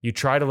things. You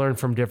try to learn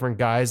from different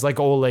guys like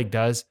Oleg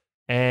does,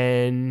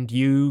 and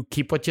you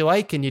keep what you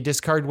like and you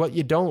discard what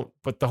you don't.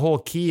 But the whole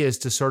key is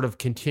to sort of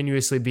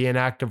continuously be an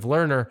active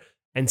learner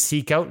and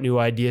seek out new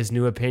ideas,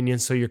 new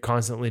opinions, so you're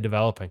constantly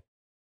developing.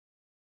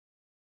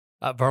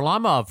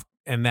 Varlamov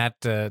and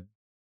that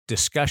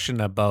discussion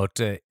about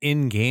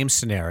in-game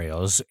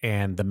scenarios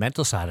and the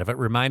mental side of it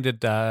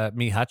reminded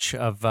me, Hutch,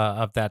 of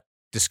that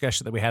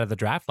discussion that we had at the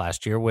draft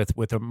last year with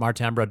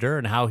Martin Brodeur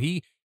and how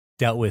he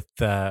dealt with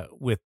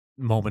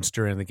moments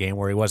during the game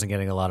where he wasn't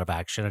getting a lot of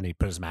action and he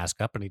put his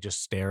mask up and he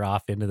just stare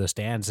off into the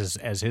stands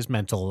as his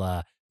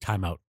mental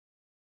timeout.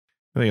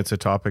 I think it's a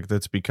topic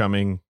that's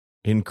becoming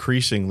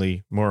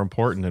increasingly more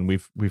important, and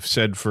we've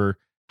said for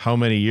how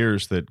many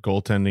years that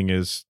goaltending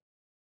is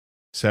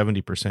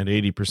 70%,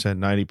 80%,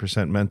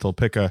 90% mental.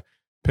 Pick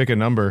a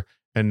number,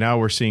 and now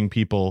we're seeing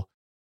people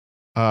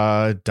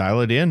dial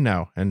it in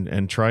now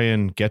and try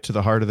and get to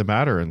the heart of the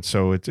matter. And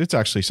so it's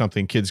actually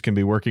something kids can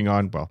be working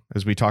on. Well,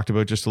 as we talked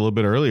about just a little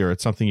bit earlier,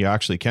 it's something you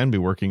actually can be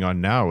working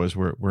on now as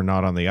we're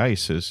not on the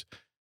ice, is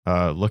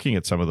looking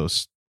at some of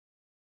those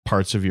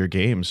parts of your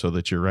game so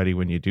that you're ready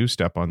when you do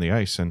step on the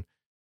ice. And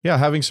yeah,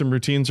 having some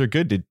routines are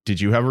good. Did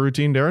you have a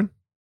routine, Darren?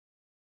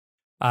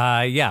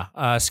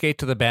 Skate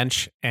to the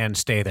bench and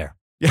stay there.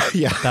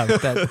 Yeah.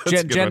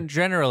 That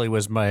generally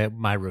was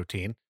my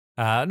routine.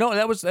 No,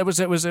 it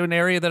was an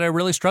area that I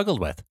really struggled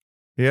with.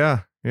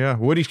 Yeah.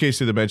 Woody skates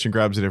to the bench and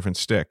grabs a different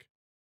stick.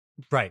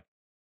 Right.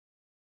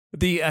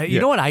 You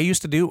know what I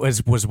used to do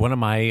was one of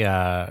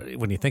my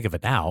when you think of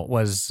it now it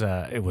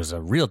was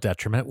a real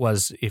detriment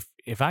was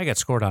if I got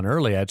scored on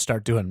early, I'd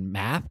start doing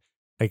math.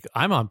 Like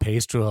I'm on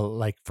pace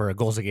to for a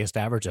goals against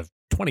average of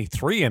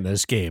 23 in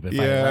this game. If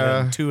I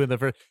let in 2 in the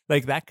first,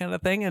 like that kind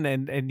of thing,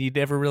 and you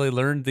never really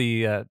learned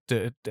the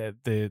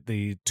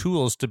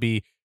tools to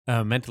be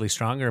mentally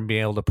stronger and be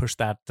able to push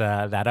that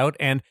out.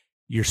 And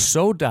you're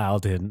so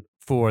dialed in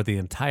for the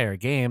entire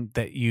game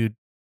that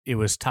it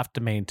was tough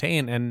to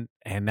maintain. And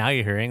now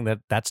you're hearing that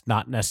that's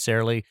not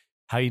necessarily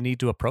how you need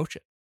to approach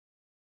it.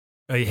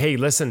 Hey,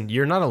 listen,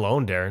 you're not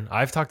alone, Darren.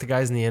 I've talked to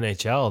guys in the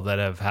NHL that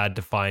have had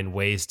to find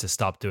ways to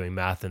stop doing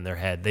math in their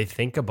head. They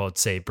think about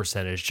save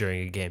percentage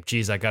during a game.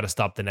 Geez, I got to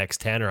stop the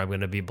next 10 or I'm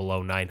going to be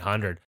below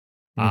 900.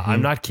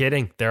 I'm not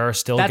kidding. There are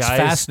still That's guys.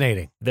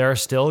 Fascinating. There are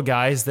still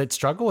guys that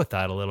struggle with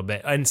that a little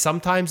bit. And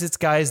sometimes it's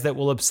guys that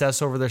will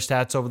obsess over their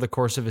stats over the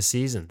course of a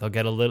season. They'll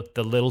get a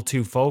little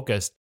too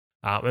focused.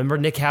 Remember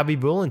Nick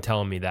Habibulin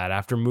telling me that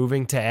after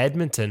moving to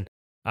Edmonton,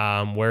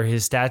 where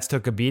his stats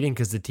took a beating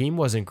because the team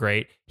wasn't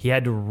great, he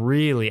had to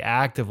really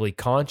actively,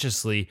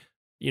 consciously,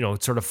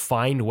 sort of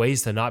find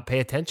ways to not pay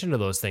attention to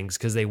those things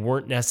because they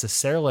weren't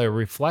necessarily a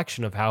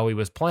reflection of how he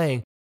was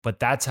playing, but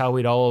that's how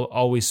he'd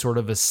always sort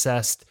of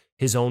assessed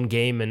his own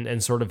game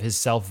and sort of his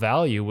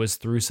self-value was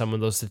through some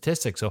of those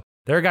statistics. So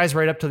there are guys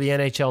right up to the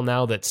NHL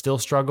now that still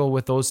struggle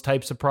with those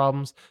types of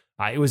problems.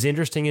 It was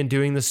interesting in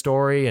doing the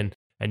story, and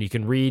you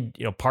can read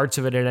parts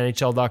of it at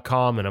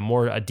NHL.com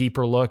and a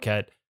deeper look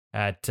at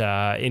at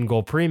In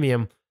Goal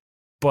Premium.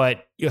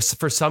 But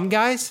for some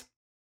guys,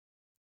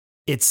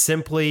 it's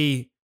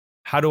simply,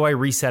 how do I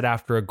reset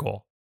after a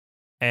goal?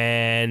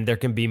 And there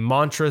can be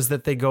mantras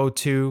that they go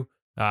to.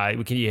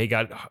 You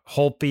got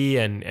Holtby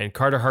and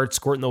Carter Hart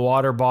squirting the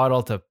water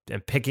bottle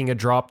and picking a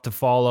drop to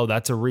follow.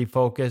 That's a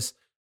refocus.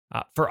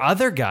 For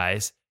other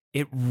guys,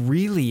 it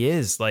really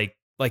is like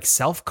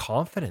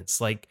self-confidence,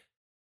 like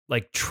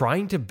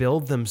trying to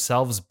build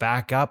themselves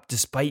back up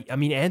despite,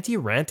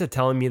 Antti Raanta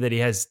telling me that he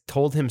has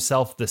told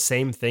himself the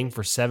same thing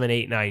for 7,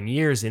 8, 9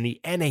 years in the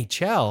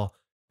NHL.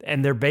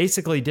 And they're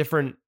basically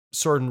different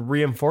sort of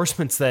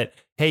reinforcements that,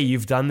 hey,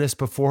 you've done this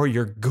before.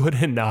 You're good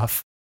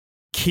enough.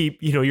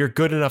 You're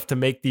good enough to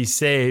make these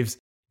saves.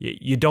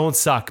 You don't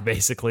suck,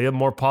 basically. A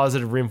more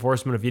positive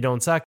reinforcement if you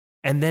don't suck.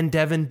 And then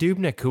Devan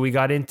Dubnyk, who we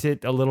got into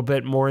a little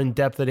bit more in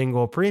depth at In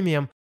Goal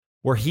Premium,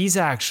 where he's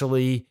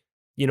actually,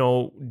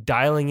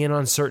 dialing in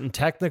on certain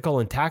technical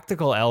and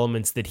tactical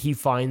elements that he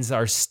finds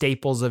are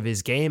staples of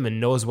his game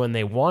and knows when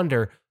they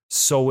wander.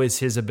 So is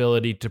his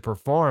ability to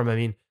perform.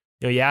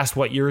 You asked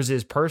what yours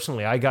is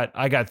personally. I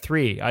got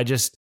 3.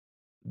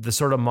 The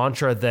sort of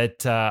mantra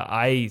that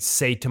I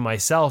say to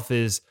myself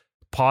is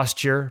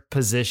posture,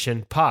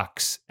 position,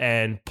 pucks.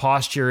 And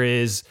posture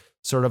is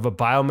sort of a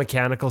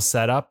biomechanical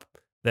setup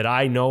that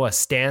I know, a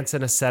stance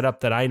and a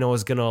setup that I know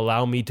is going to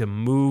allow me to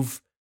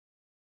move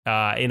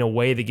in a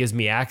way that gives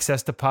me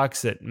access to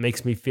pucks, that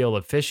makes me feel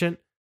efficient.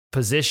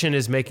 Position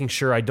is making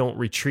sure I don't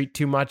retreat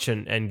too much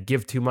and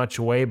give too much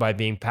away by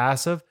being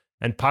passive.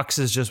 And pucks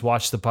is just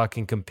watch the puck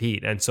and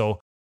compete. And so,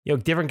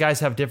 different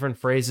guys have different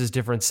phrases,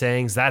 different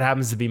sayings. That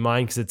happens to be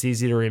mine because it's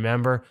easy to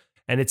remember.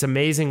 And it's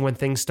amazing when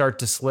things start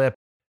to slip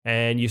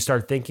and you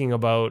start thinking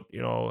about,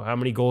 how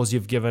many goals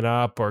you've given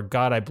up, or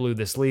God, I blew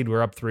this lead.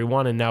 We're up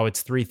 3-1 and now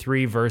it's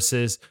 3-3,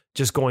 versus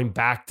just going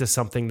back to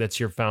something that's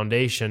your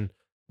foundation.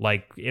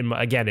 Like in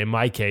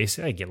my case,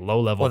 again,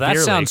 low level. Well, that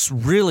sounds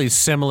really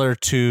similar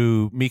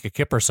to Mika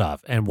Kiprusoff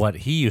and what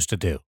he used to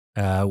do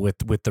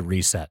with the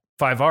reset.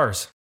 5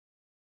 R's.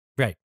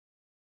 Right.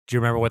 Do you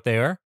remember what they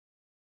are?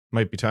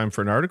 Might be time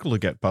for an article to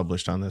get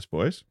published on this,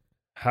 boys.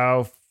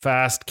 How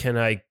fast can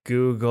I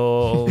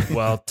Google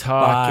while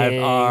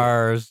talking? 5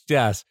 R's.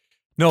 Yes.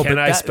 No, Can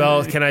I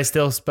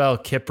still spell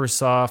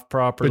Kiprusoff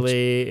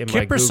properly?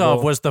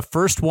 Kiprusoff was the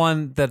first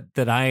one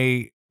that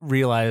I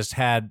realized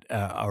had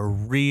a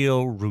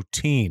real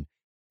routine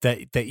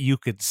that you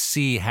could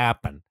see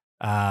happen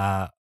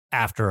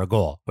after a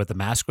goal, where the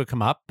mask would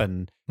come up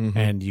and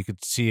you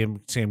could see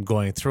him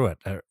going through it.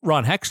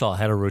 Ron Hextall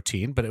had a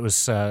routine, but it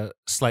was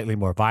slightly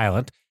more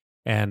violent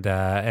and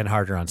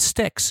harder on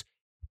sticks.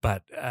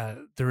 But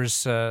there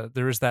is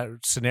that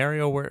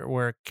scenario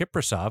where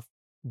Kiprusoff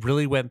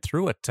really went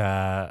through it.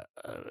 I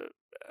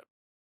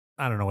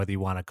don't know whether you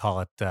want to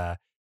call it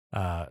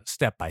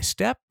step by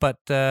step, but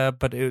there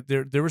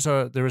was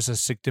a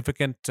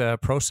significant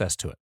process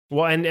to it.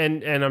 Well, and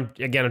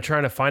I'm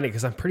trying to find it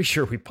because I'm pretty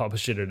sure we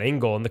published it at In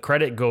Goal, and the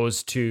credit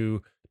goes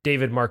to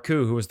David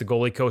Marcoux, who was the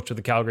goalie coach of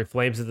the Calgary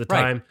Flames at the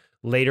time.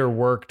 Later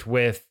worked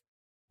with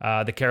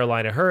the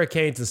Carolina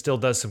Hurricanes and still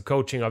does some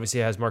coaching.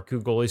 Obviously, has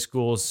Marcoux goalie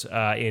schools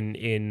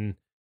in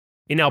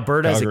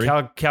Alberta.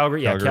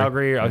 Calgary.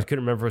 Calgary. I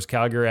couldn't remember if it was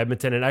Calgary or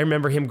Edmonton. And I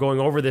remember him going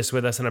over this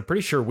with us, and I'm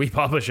pretty sure we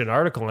published an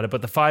article on it.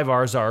 But the 5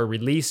 R's are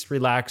release,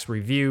 relax,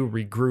 review,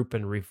 regroup,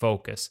 and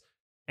refocus.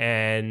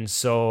 And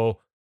so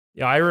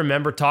I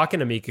remember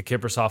talking to Mika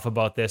Kiprusoff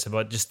about this,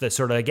 about just the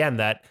sort of, again,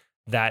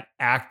 that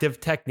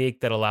active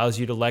technique that allows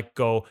you to let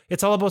go.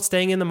 It's all about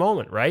staying in the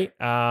moment, right?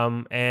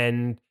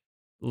 And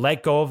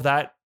let go of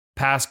that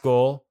past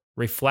goal,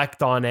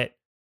 reflect on it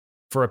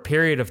for a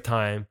period of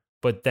time,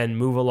 but then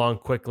move along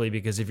quickly,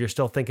 because if you're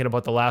still thinking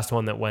about the last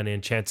one that went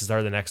in, chances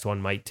are the next one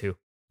might too.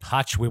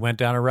 Hutch, we went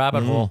down a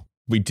rabbit hole.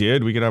 We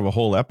did. We could have a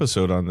whole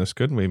episode on this,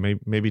 couldn't we?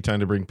 Maybe time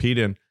to bring Pete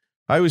in.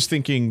 I was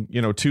thinking,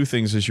 2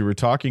 things as you were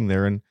talking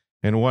there, and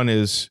one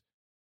is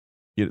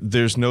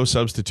there's no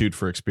substitute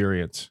for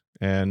experience,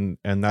 and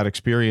that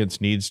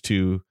experience needs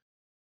to.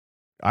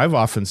 I've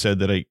often said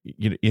that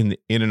in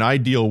an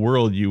ideal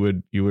world, you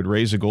would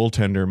raise a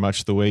goaltender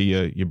much the way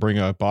you bring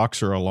a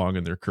boxer along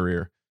in their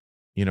career.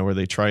 Where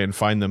they try and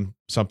find them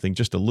something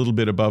just a little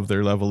bit above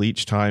their level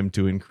each time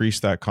to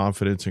increase that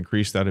confidence,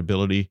 increase that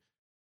ability.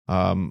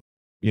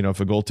 If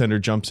a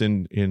goaltender jumps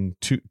in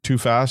too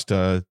fast,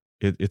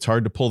 it's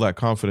hard to pull that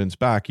confidence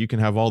back. You can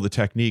have all the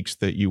techniques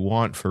that you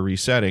want for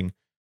resetting,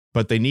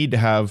 but they need to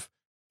have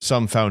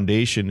some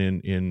foundation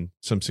in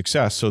some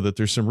success so that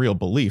there's some real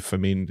belief.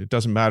 It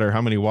doesn't matter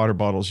how many water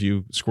bottles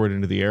you squirt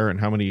into the air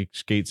and how many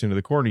skates into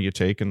the corner you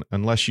take, and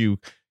unless you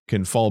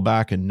can fall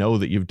back and know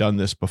that you've done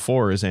this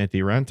before, as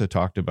Antti Raanta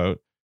talked about,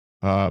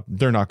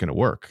 they're not going to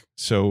work.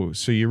 So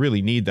you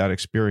really need that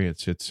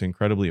experience. It's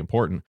incredibly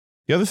important.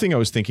 The other thing I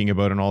was thinking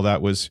about and all that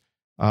was,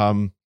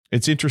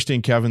 it's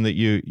interesting, Kevin, that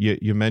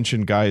you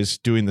mentioned guys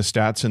doing the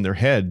stats in their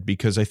head,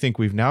 because I think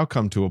we've now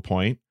come to a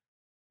point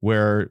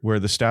where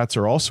the stats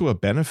are also a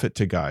benefit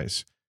to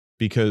guys,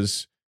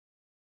 because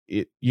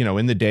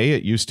in the day,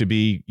 it used to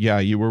be,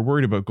 you were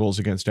worried about goals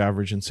against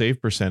average and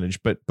save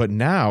percentage, but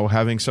now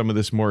having some of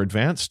this more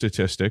advanced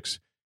statistics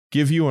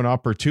give you an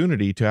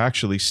opportunity to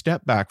actually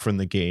step back from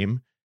the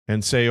game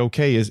and say,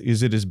 okay,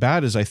 is it as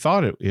bad as I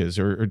thought it is,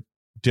 or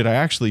did I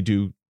actually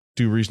do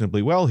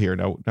reasonably well here?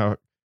 Now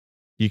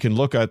you can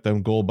look at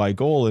them goal by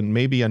goal, and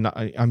maybe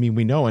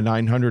we know a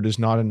 900 is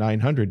not a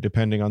 900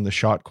 depending on the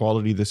shot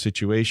quality, the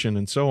situation,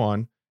 and so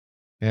on.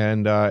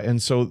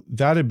 And so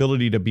that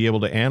ability to be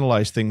able to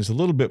analyze things a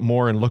little bit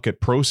more and look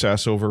at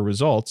process over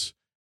results,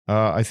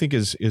 I think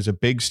is a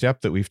big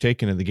step that we've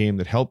taken in the game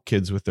that help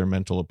kids with their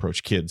mental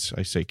approach. Kids,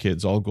 I say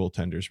kids, all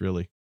goaltenders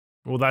really.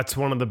 Well, that's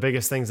one of the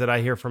biggest things that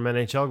I hear from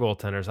NHL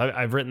goaltenders.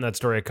 I've written that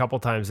story a couple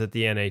times at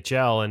the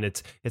NHL, and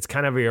it's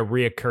kind of a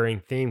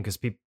reoccurring theme because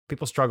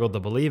people struggle to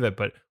believe it.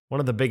 But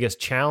one of the biggest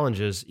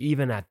challenges,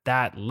 even at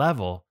that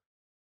level,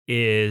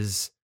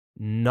 is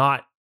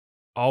not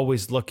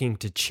always looking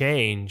to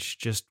change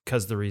just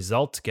because the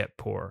results get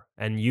poor.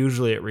 And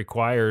usually it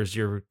requires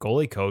your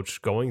goalie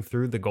coach going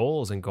through the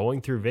goals and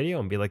going through video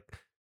and be like,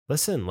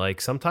 listen,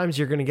 like sometimes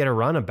you're going to get a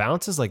run of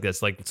bounces like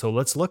this. Like, so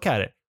let's look at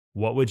it.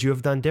 What would you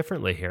have done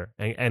differently here?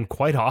 And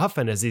quite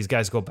often as these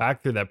guys go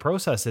back through that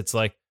process, it's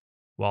like,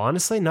 well,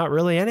 honestly, not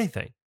really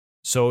anything.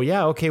 So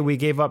yeah, okay, we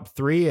gave up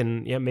 3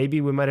 and yeah, maybe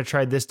we might have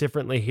tried this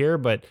differently here,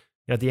 but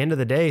at the end of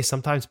the day,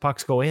 sometimes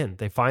pucks go in.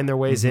 They find their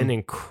ways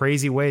in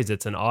crazy ways.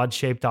 It's an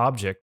odd-shaped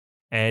object.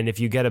 And if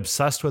you get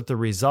obsessed with the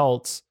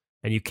results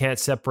and you can't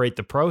separate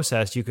the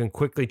process, you can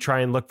quickly try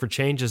and look for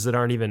changes that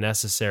aren't even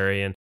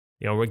necessary. And,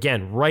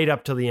 again, right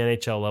up to the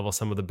NHL level,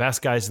 some of the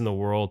best guys in the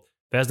world,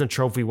 Vezina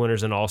Trophy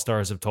winners and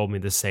All-Stars have told me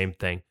the same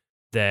thing,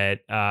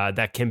 that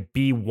that can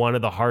be one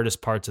of the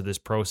hardest parts of this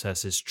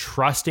process is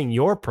trusting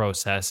your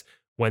process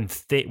when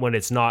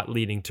it's not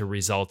leading to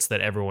results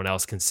that everyone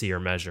else can see or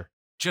measure.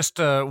 Just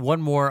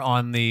one more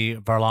on the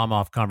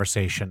Varlamov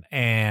conversation,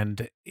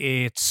 and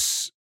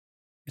it's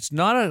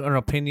not an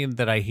opinion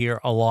that I hear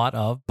a lot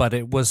of, but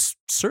it was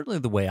certainly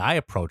the way I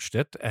approached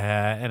it,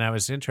 and I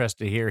was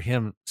interested to hear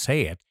him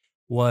say it,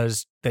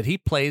 was that he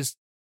plays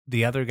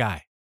the other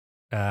guy,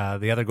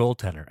 the other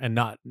goaltender, and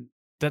not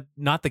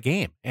the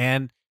game,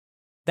 and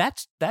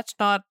that's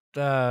not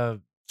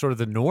sort of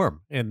the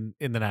norm in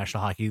the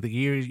National Hockey League.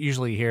 You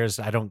usually hears,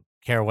 I don't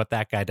care what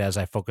that guy does,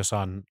 I focus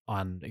on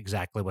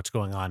exactly what's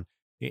going on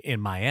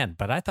in my end.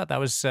 But I thought that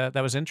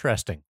was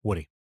interesting,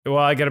 Woody. Well,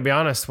 I got to be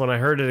honest. When I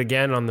heard it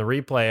again on the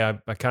replay,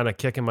 I kind of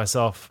kicking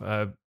myself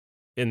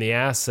in the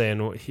ass,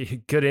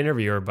 saying, "Good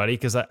interviewer, buddy."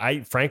 Because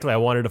I frankly, I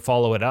wanted to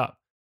follow it up,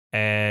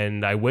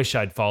 and I wish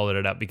I'd followed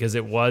it up because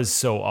it was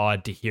so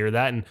odd to hear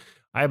that. And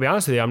I'll be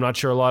honest with you, I'm not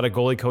sure a lot of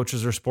goalie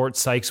coaches or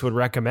sports psychs would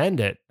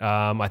recommend it.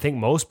 I think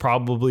most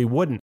probably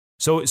wouldn't.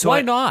 So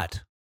why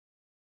not?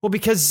 Well,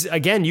 because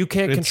again, you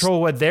can't control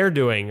what they're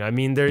doing. I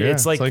mean,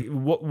 it's like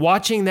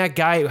watching that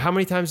guy. How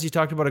many times you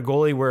talked about a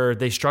goalie where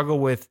they struggle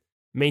with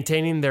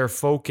maintaining their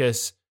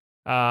focus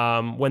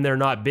when they're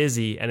not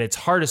busy, and it's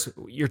hardest.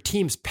 Your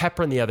team's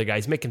peppering the other guy.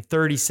 He's making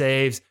 30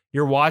 saves.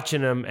 You're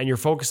watching him, and you're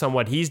focused on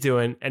what he's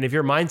doing. And if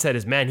your mindset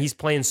is, man, he's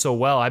playing so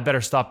well, I better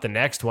stop the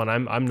next one.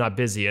 I'm not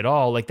busy at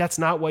all. Like that's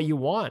not what you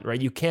want,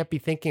 right? You can't be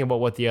thinking about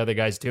what the other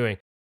guy's doing.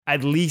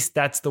 At least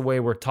that's the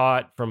way we're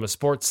taught from a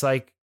sports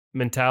psych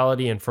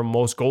mentality and from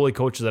most goalie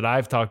coaches that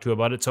I've talked to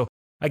about it. So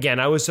again,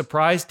 I was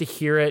surprised to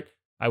hear it.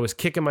 I was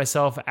kicking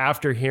myself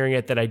after hearing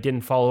it that I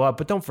didn't follow up.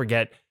 But don't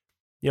forget,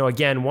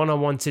 again,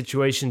 one-on-one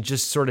situation,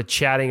 just sort of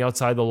chatting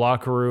outside the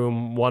locker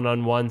room,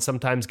 one-on-one.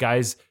 Sometimes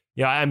guys,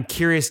 I'm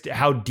curious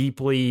how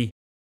deeply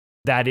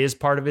that is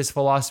part of his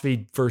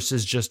philosophy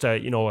versus just a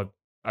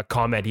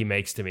comment he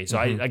makes to me.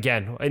 So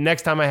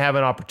next time I have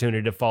an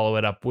opportunity to follow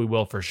it up, we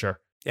will for sure.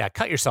 Yeah,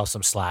 cut yourself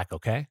some slack,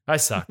 okay? I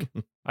suck.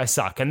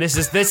 And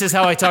this is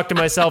how I talk to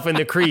myself in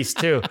the crease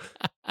too.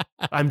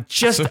 I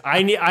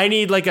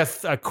need like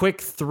a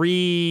quick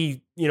 3,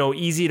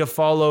 easy to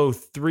follow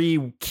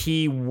 3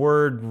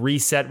 keyword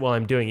reset while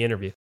I'm doing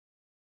interview.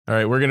 All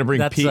right, we're gonna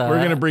bring Pete.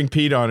 We're gonna bring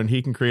Pete on, and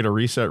he can create a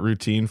reset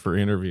routine for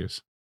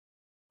interviews.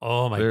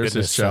 Oh my goodness!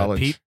 His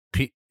challenge.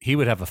 Pete, he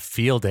would have a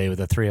field day with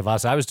the 3 of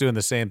us. I was doing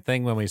the same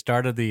thing when we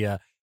started the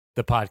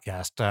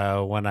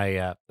podcast. When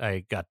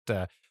I got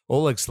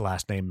Oleg's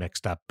last name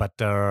mixed up, but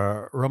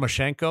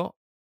Romashchenko,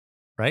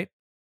 right?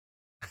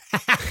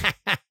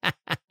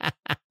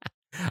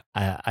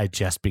 I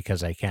jest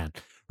because I can.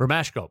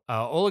 Romashko,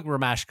 Oleg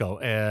Romashko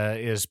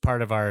is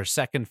part of our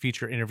second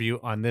feature interview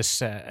on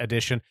this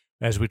edition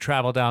as we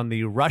travel down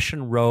the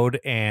Russian road.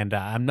 And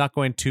I'm not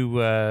going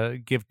to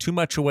give too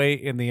much away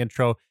in the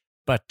intro,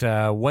 but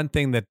one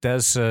thing that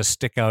does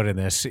stick out in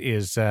this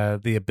is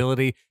the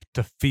ability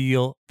to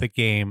feel the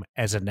game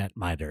as a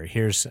netminder.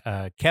 Here's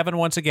Kevin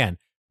once again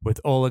with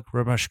Oleg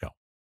Romashko.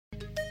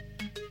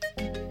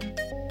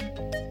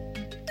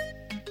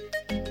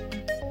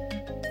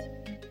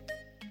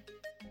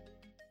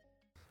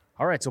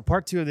 All right, so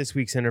part 2 of this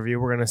week's interview,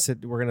 we're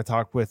gonna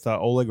talk with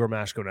Oleg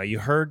Romashko. Now, you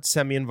heard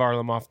Semyon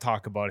Varlamov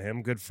talk about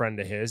him, good friend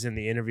of his, in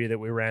the interview that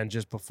we ran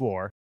just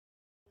before.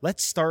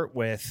 Let's start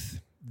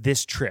with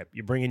this trip.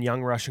 You're bringing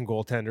young Russian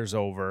goaltenders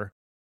over.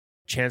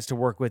 chance to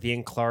work with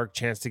Ian Clark,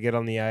 chance to get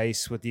on the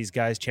ice with these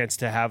guys, chance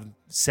to have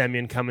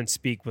Semyon come and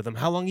speak with them.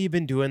 How long have you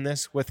been doing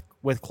this with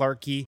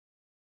Clarkie?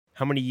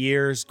 How many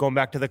years, going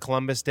back to the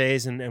Columbus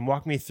days, and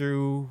walk me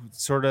through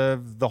sort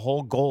of the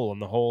whole goal and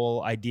the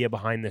whole idea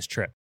behind this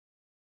trip.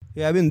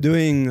 Yeah, I've been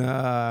doing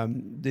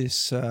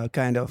this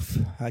kind of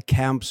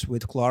camps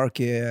with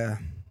Clarkie.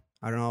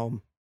 I don't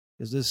know,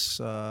 is this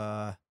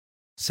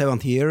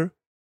 7th year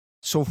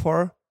so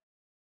far?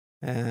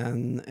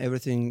 And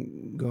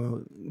everything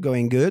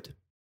going good.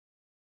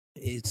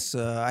 It's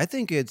I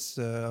think it's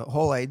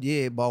whole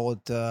idea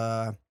about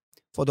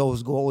for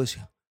those goalies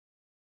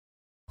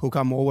who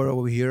come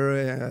over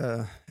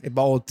here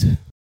about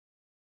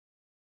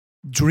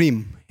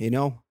dream.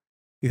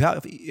 You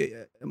have,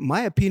 in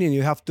my opinion,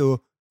 you have to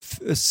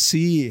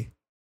see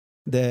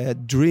the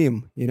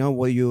dream.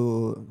 What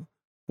you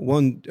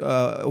want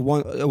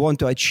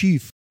to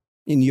achieve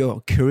in your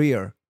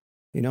career.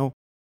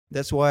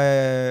 That's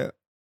why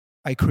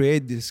I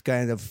create this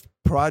kind of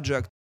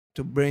project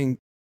to bring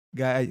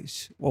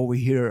guys over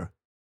here.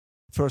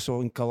 First of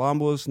all in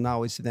Columbus,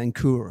 now it's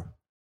Vancouver.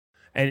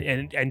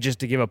 And just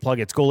to give a plug,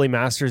 it's Goalie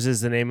Masters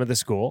is the name of the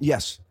school.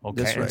 Yes.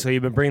 Okay. That's right. And so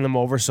you've been bringing them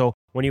over. So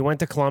when you went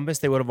to Columbus,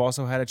 they would have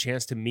also had a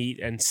chance to meet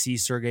and see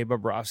Sergei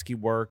Bobrovsky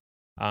work.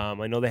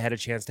 I know they had a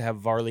chance to have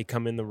Varley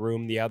come in the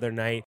room the other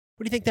night.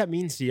 What do you think that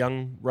means to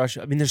young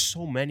Russian? I mean, there's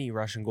so many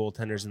Russian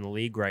goaltenders in the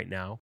league right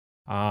now.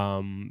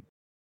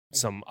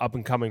 Some up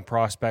and coming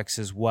prospects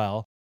as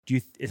well.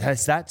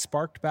 Has that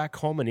sparked back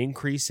home an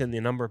increase in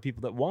the number of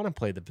people that want to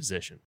play the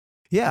position?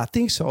 Yeah, I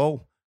think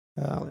so.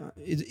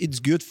 It's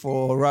good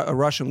for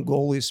Russian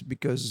goalies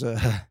because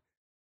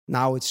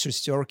now it's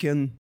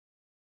Shesterkin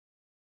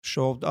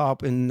showed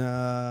up in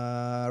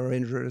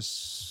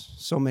Rangers.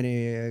 So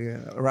many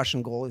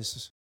Russian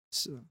goalies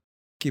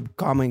keep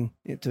coming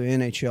into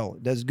NHL.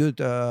 That's good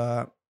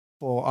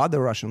for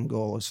other Russian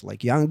goalies,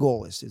 like young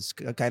goalies. It's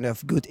a kind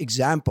of good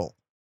example.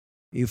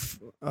 If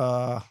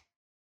how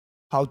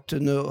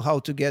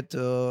to get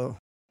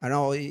I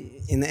know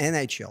in the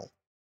NHL.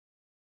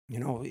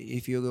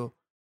 If you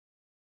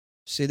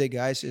see the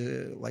guys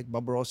like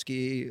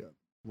Bobrovsky,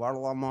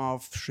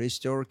 Varlamov,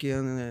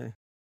 Shesterkin,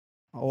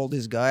 all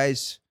these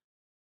guys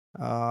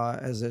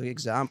as an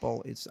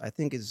example, I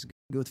think it's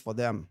good for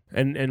them.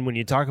 And when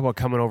you talk about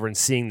coming over and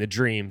seeing the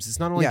dreams, it's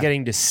not only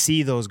getting to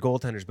see those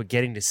goaltenders, but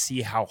getting to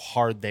see how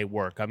hard they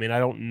work. I mean, I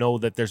don't know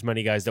that there's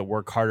many guys that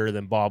work harder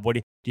than Bob.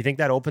 Do you think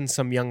that opens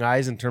some young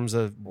eyes in terms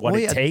of what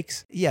it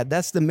takes? Yeah,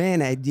 that's the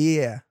main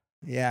idea.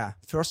 Yeah.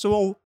 First of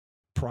all,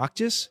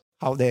 practice,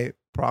 how they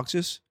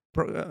practice,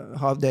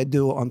 how they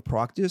do on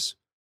practice,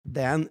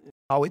 then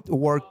how it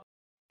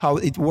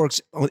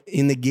works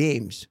in the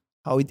games,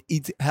 how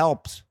it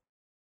helps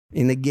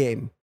in the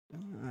game.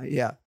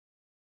 Yeah.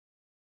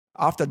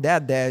 After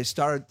that, they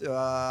started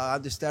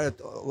understand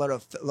a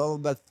little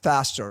bit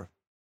faster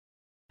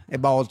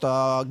about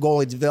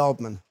goalie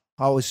development,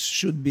 how it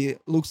should be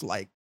looks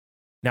like.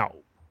 Now,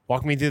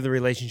 walk me through the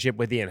relationship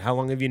with Ian. How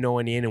long have you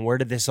known Ian, and where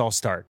did this all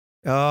start?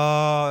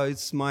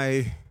 It's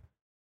my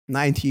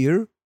 9th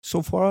year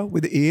so far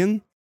with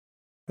Ian.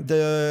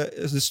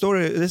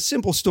 The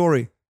simple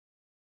story.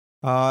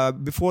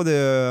 Before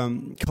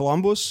the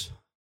Columbus,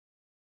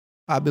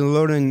 I've been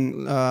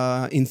learning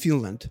in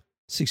Finland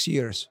 6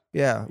 years.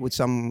 Yeah, with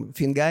some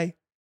Finn guy.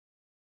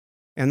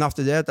 And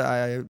after that,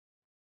 I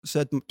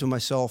said to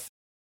myself,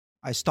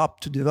 I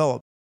stopped to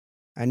develop.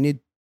 I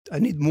need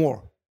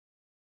more.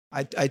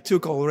 I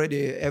took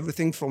already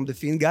everything from the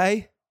Finn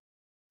guy,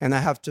 and I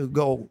have to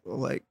go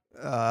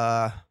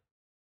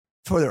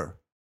further.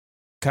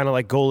 Kind of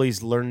like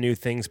goalies learn new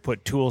things,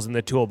 put tools in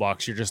the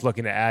toolbox. You're just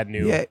looking to add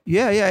new.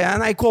 Yeah.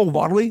 And I called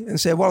Varley and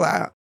said,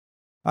 well,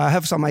 I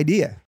have some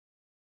idea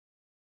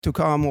to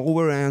come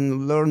over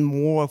and learn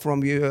more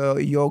from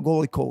your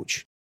goalie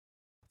coach,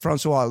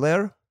 Francois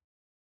Allaire.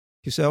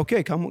 He said,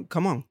 okay, come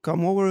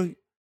over.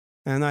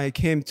 And I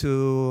came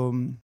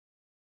to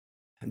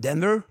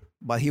Denver,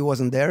 but he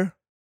wasn't there.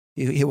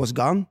 He was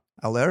gone,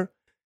 Allaire.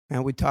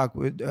 And we talked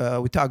with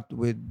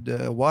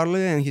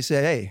Varley, and he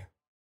said, hey,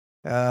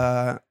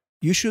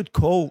 you should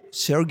call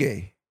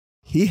Sergei.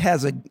 He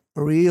has a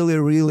really,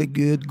 really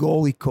good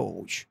goalie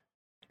coach,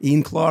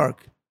 Ian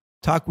Clark.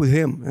 Talk with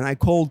him. And I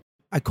called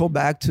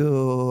back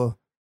to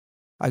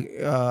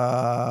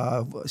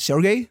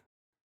Sergei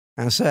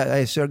and said,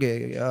 hey,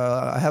 Sergei,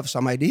 I have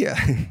some idea.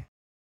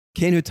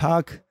 Can you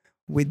talk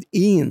with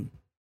Ian?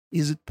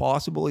 Is it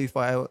possible if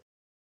I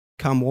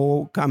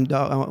come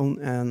down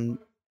and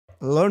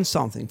learn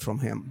something from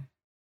him?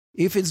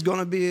 If it's going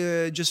to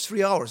be just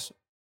 3 hours,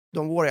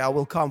 don't worry, I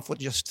will come for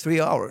just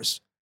 3 hours.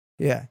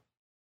 Yeah,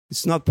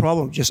 it's not a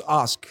problem. Just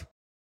ask.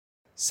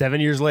 7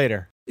 years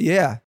later.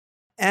 Yeah.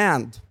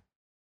 And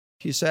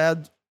he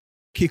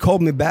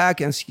called me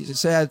back and he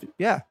said,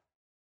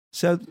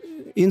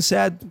 Ian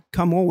said,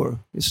 come over.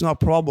 It's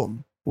not a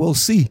problem. We'll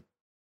see.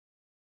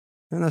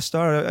 And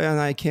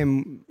I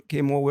came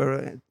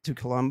over to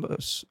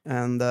Columbus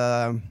and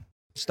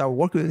started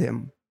working with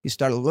him. He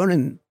started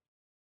learning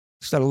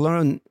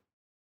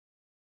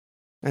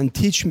and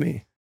teach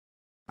me.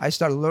 I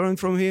started learning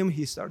from him.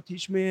 He started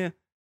teaching me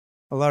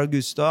a lot of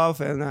good stuff.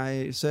 And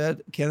I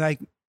said, can I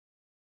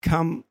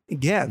come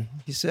again?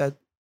 He said,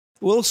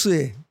 we'll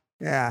see.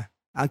 Yeah,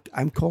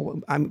 I'm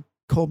called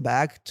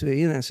back to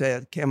him and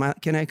said,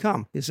 can I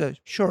come? He said,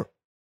 sure.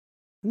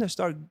 And I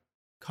started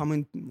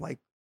coming like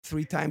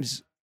 3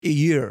 times a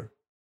year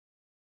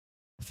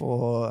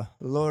for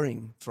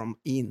learning from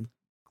Ian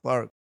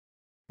Clark.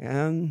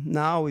 And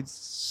now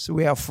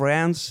we are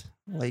friends,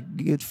 like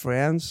good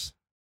friends.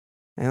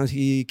 And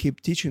he keep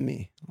teaching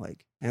me,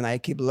 and I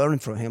keep learning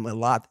from him a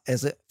lot.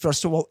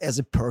 First of all, as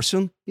a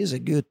person, he's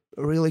a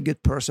really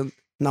good person,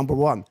 number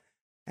one.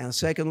 And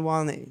second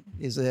one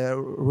is a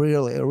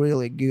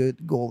really good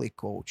goalie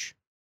coach.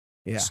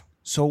 Yeah.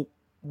 So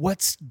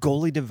what's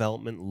goalie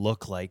development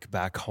look like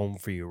back home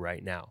for you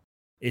right now?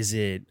 Is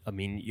it, I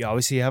mean, you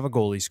obviously have a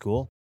goalie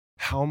school.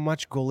 How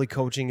much goalie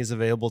coaching is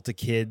available to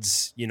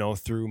kids,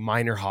 through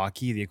minor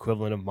hockey, the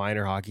equivalent of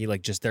minor hockey,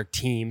 like just their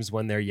teams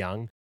when they're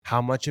young? How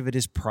much of it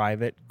is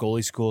private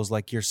goalie schools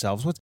like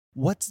yourselves?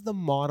 What's the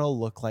model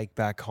look like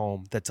back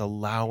home that's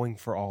allowing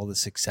for all the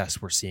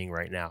success we're seeing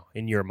right now,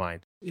 in your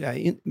mind? Yeah,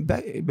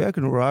 back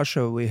in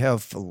Russia, we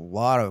have a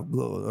lot of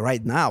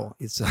right now.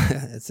 It's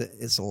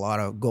a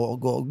lot of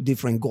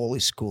different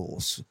goalie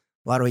schools.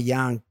 A lot of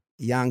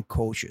young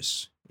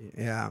coaches.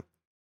 Yeah,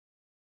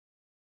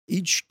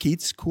 each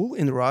kid's school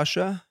in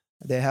Russia,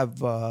 they have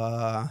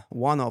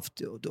one or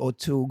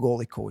two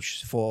goalie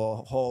coaches for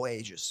whole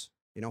ages.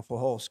 For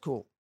whole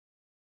school.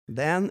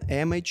 Then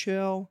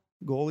MHL,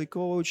 goalie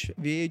coach,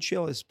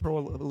 VHL is pro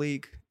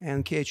league,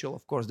 and KHL,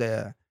 of course,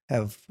 they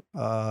have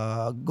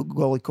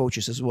goalie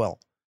coaches as well.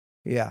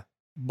 Yeah,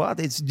 but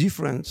it's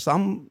different.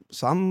 Some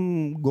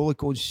goalie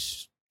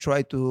coaches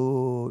try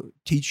to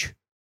teach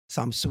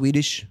some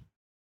Swedish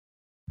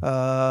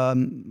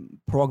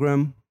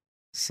program.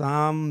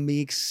 Some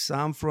mix,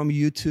 some from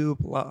YouTube,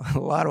 a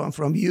lot of them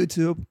from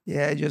YouTube.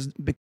 Yeah,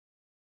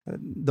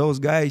 those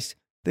guys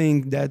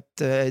think that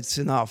it's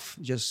enough.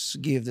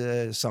 Just give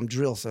some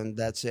drills and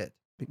that's it.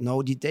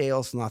 No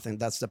details, nothing.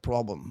 That's the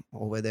problem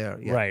over there.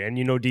 Yeah. Right,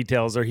 and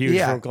details are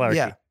huge from Clarky.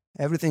 Yeah,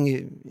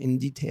 everything in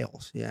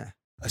details. Yeah.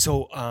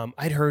 So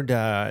I'd heard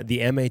the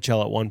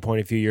MHL at one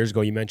point a few years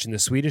ago, you mentioned the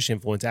Swedish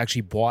influence,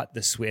 actually bought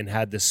and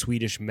had the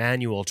Swedish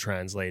manual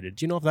translated.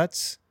 Do you know if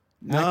that's...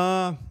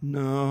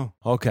 No.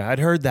 Okay, I'd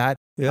heard that.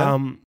 Yeah.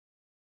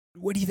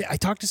 What do you think? When I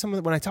talked to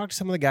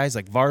some of the guys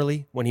like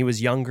Varley when he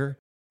was younger,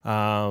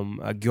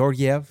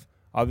 Georgiev,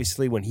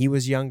 obviously when he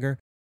was younger,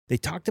 they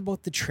talked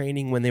about the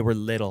training when they were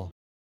little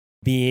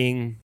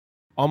being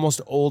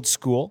almost old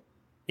school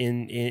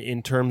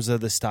in terms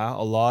of the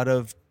style, a lot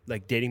of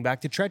like dating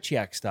back to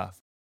Tretiak stuff.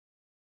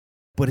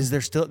 But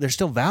there's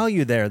still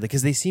value there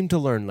because they seem to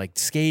learn like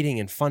skating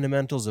and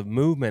fundamentals of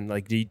movement.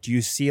 Like, do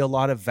you see a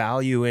lot of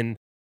value in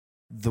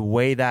the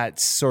way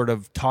that's sort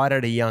of taught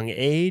at a young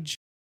age?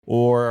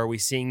 Or are we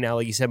seeing now,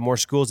 like you said, more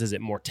schools? Is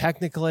it more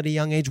technical at a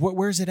young age?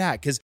 Where's it at?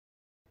 Because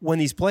when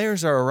these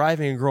players are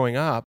arriving and growing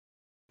up,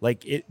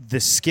 the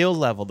skill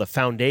level, the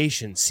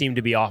foundation seem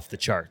to be off the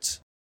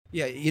charts.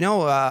 Yeah,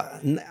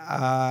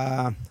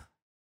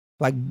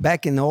 like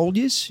back in the old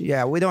days,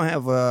 yeah, we don't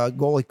have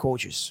goalie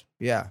coaches.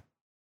 Yeah.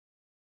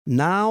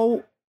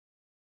 Now,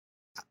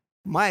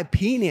 my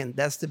opinion,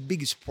 that's the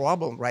biggest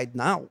problem right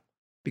now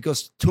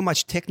because too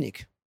much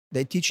technique.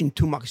 They're teaching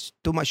too much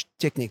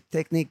technique.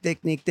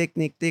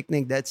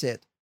 That's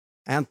it,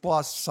 and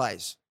plus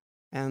size,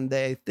 and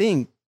they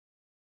think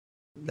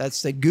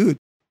that's a good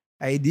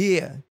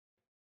idea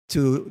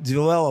to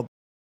develop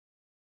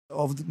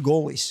of the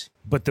goalies.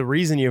 But the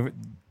reason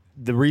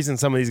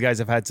some of these guys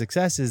have had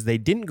success is they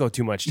didn't go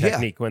too much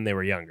technique when they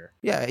were younger.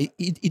 Yeah,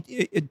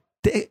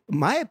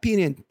 my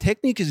opinion,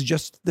 technique is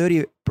just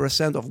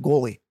 30% of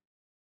goalie.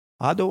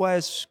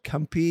 Otherwise,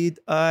 compete,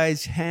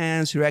 eyes,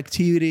 hands,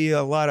 reactivity,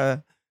 a lot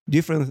of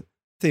different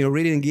things,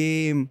 reading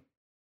game.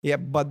 Yeah,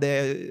 but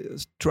they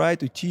try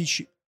to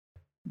teach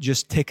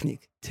just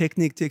technique,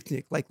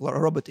 like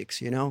robotics,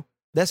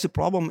 That's the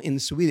problem in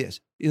Sweden.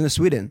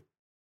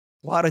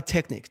 A lot of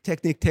techniques.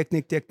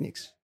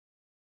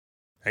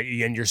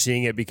 And you're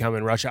seeing it become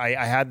in Russia.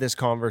 I had this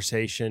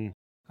conversation.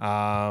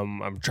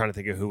 I'm trying to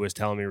think of who was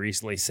telling me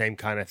recently, same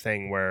kind of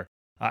thing where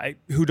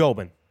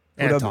Hudobin,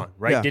 Anton,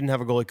 right? Yeah. Didn't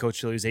have a goalie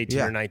coach till he was 18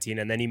 or 19.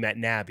 And then he met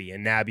Naby,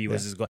 and Naby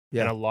was his goalie.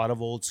 Yeah. And a lot of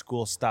old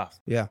school stuff.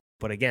 Yeah.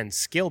 But again,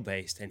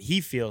 skill-based. And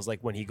he feels like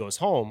when he goes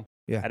home,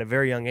 at a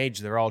very young age,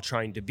 they're all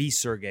trying to be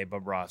Sergei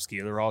Bobrovsky.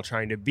 Or they're all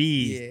trying to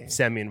be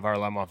Semyon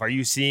Varlamov. Are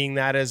you seeing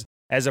that as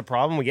a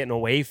problem? We're getting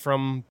away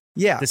from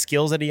the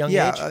skills at a young age?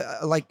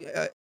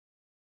 Yeah,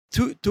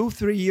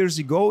 2-3 years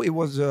ago, it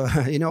was,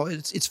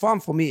 it's fun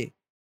for me.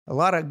 A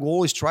lot of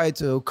goalies try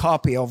to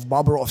copy of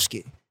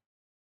Bobrovsky.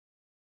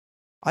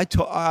 I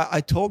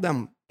told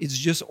them it's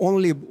just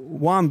only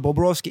one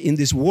Bobrovsky in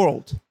this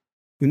world.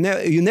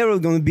 You're never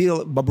going to be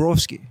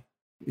Bobrovsky.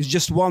 It's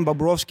just one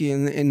Bobrovsky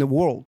in the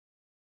world.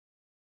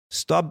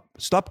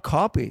 Stop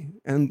copy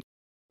and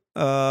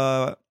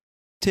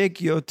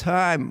take your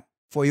time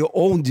for your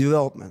own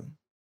development.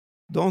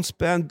 Don't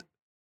spend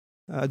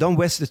don't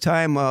waste the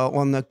time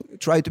on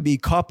try to be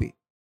copy.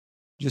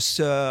 Just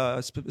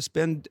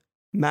spend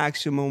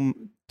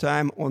maximum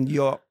time on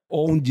your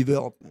own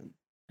development,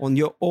 on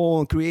your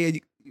own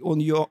on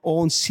your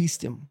own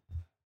system.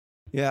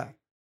 Yeah,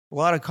 a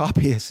lot of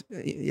copies.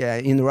 Yeah,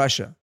 in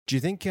Russia. Do you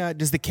think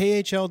does the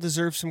KHL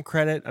deserve some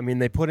credit? I mean,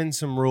 they put in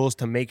some rules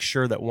to make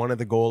sure that one of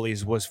the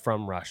goalies was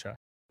from Russia.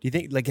 Do you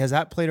think has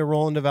that played a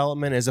role in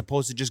development as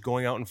opposed to just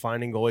going out and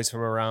finding goalies from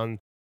around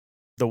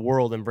the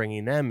world and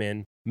bringing them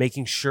in,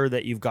 making sure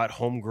that you've got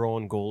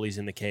homegrown goalies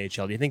in the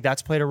KHL? Do you think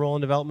that's played a role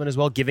in development as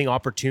well, giving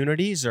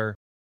opportunities or?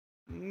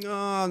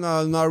 No,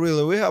 not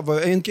really. We have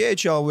in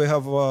KHL we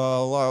have a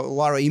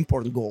lot of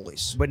important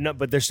goalies.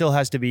 But there still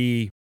has to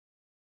be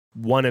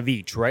one of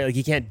each, right? Like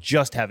you can't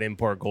just have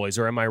import goalies,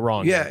 or am I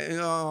wrong?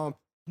 Yeah,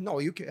 no,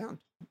 you can't.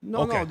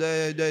 No,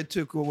 they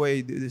took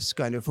away this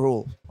kind of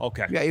rule.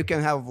 Okay. Yeah, you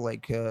can have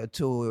like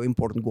 2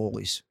 important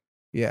goalies.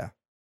 Yeah,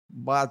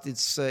 but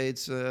it's how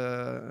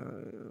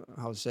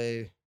to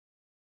say,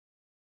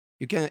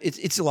 you can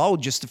it's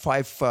allowed just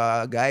 5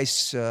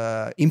 guys,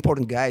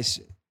 important guys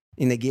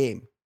in the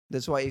game.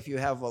 That's why if you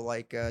have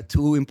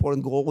 2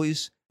 important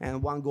goalies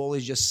and 1 goalie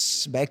is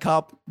just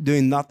backup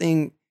doing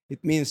nothing,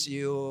 it means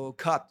you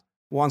cut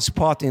 1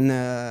 spot in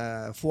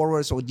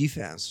forwards or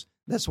defense.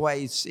 That's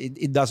why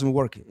it doesn't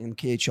work in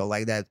KHL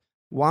like that.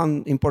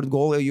 1 important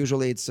goalie,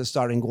 usually it's a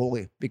starting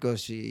goalie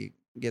because he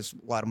gets a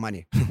lot of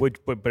money. But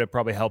it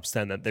probably helps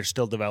then that there's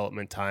still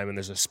development time and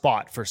there's a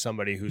spot for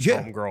somebody who's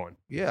homegrown.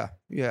 Yeah.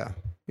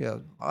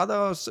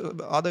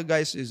 Other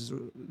guys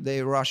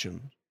they're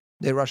Russians,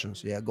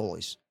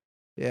 goalies.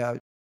 Yeah.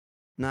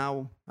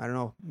 Now I don't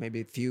know.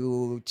 Maybe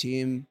few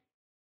teams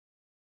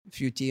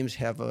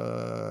have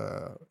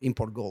a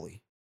import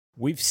goalie.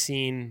 We've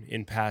seen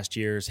in past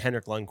years,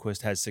 Henrik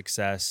Lundqvist has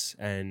success,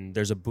 and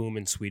there's a boom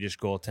in Swedish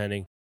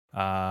goaltending.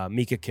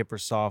 Mika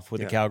Kiprusoff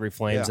with the Calgary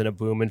Flames and a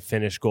boom in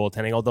Finnish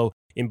goaltending. Although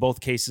in both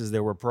cases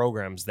there were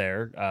programs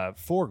there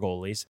for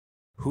goalies.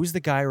 Who's the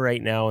guy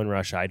right now in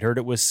Russia? I'd heard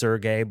it was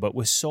Sergei, but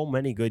with so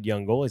many good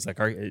young goalies,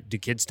 do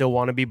kids still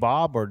want to be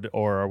Bob, or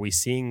are we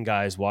seeing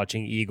guys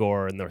watching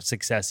Igor and the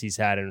success he's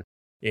had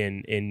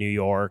in New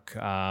York?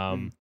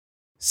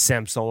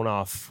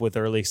 Samsonov with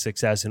early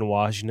success in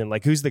Washington.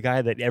 Like, who's the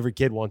guy that every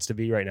kid wants to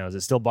be right now? Is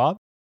it still Bob?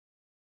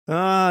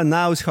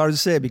 Now it's hard to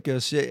say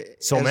because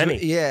so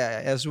many.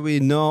 As we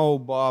know,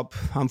 Bob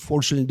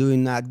unfortunately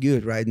doing not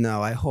good right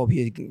now. I hope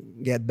he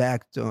can get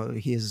back to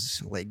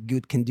his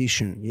good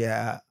condition.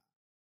 Yeah,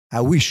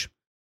 I wish.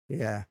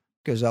 Yeah,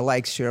 because I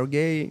like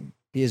Sergey.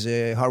 He's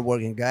a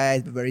hardworking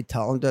guy, very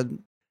talented.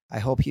 I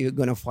hope he's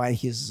gonna find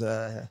his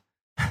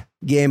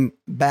game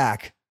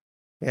back.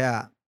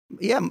 Yeah.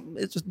 Yeah,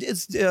 it's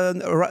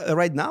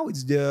right now.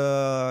 It's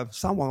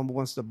someone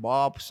wants to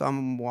Bob,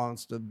 someone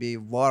wants to be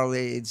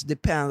Varley. It's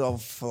depends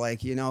of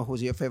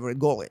who's your favorite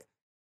goalie.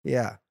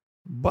 Yeah,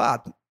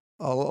 but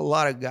a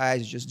lot of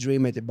guys just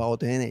dream it about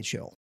the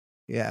NHL.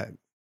 Yeah,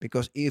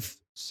 because if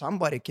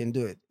somebody can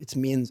do it, it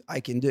means I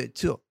can do it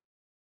too.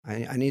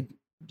 I need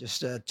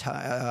just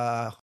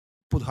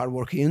put hard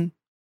work in,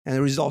 and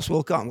the results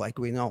will come, like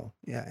we know.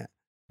 Yeah,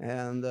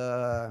 and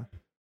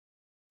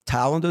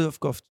talented, of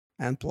course.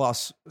 And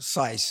plus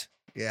size.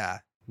 Yeah.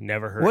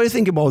 Never heard. What do you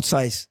think about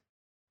size?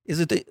 Is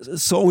it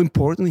so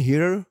important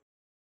here?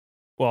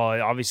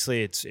 Well,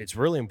 obviously it's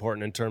really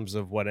important in terms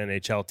of what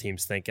NHL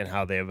teams think and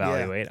how they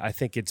evaluate. I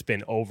think it's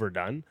been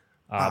overdone.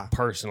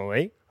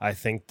 Personally, I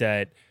think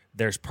that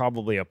there's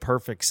probably a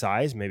perfect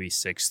size, maybe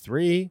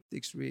 6'3".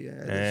 6'3",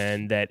 yeah.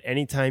 And that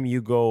anytime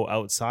you go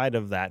outside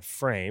of that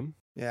frame,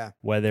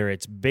 whether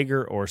it's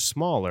bigger or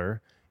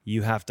smaller,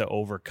 you have to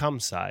overcome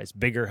size.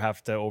 Bigger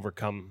have to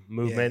overcome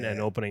movement and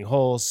opening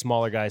holes.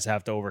 Smaller guys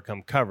have to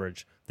overcome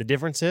coverage. The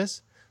difference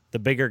is the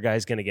bigger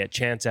guy's going to get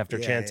chance after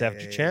chance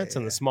after chance,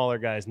 and the smaller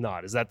guy's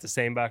not. Is that the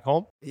same back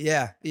home?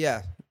 Yeah.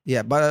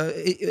 But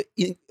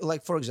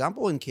for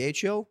example, in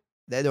KHL,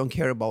 they don't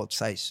care about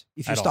size.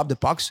 If you stop the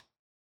pucks,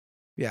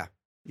 you're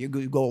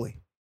good goalie.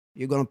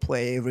 You're going to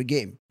play every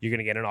game. You're going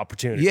to get an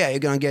opportunity. Yeah, you're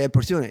going to get an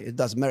opportunity. It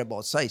doesn't matter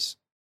about size.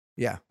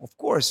 Yeah, of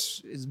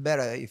course, it's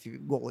better if you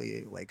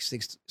goalie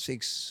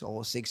 6'6"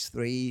 or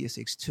 6'3",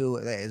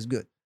 6'2". That is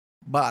good.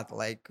 But do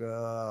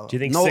you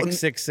think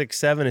 6'6",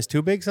 6'7" is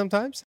too big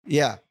sometimes?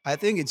 Yeah, I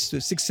think it's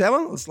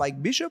 6'7". It's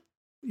like Bishop.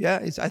 Yeah,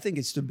 I think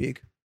it's too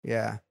big.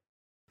 Yeah.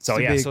 So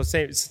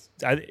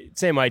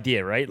same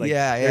idea, right?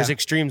 There's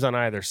extremes on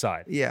either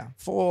side. Yeah,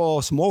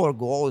 for smaller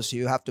goals,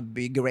 you have to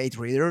be great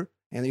reader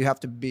and you have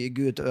to be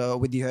good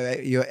with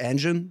your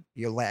engine,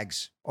 your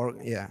legs,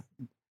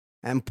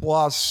 and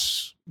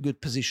plus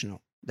good positional.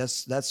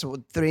 That's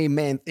 3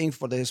 main things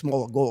for the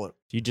smaller goaler.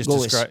 You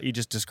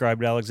just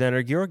described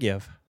Alexander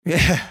Georgiev.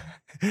 Yeah,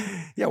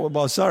 what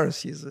about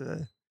Saros? He's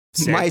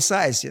my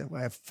size. Yeah,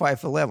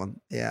 5'11".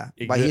 Yeah,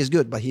 but he's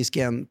good. But he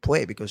can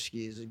play because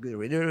he's a good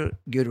reader,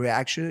 good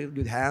reaction,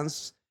 good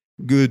hands,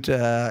 good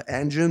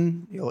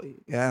engine,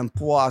 and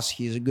plus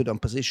he's good on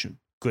position.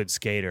 Good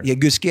skater. Yeah,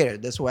 good skater.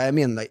 That's what I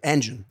mean. Like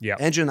engine. Yeah,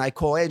 engine. I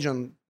call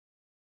engine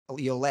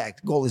your leg.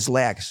 Goal is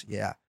legs.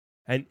 Yeah.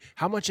 And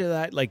how much of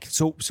that, like,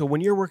 so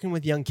when you're working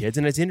with young kids,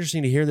 and it's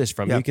interesting to hear this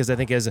from you, Yeah. because I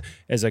think as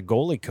a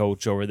goalie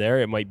coach over there,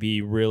 it might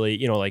be really,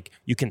 like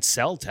you can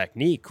sell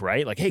technique,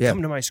 right? Like, hey, Yeah.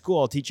 come to my school,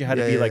 I'll teach you how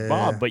to Yeah, be yeah, like yeah,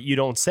 Bob, yeah. but you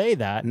don't say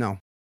that. No.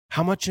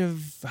 How much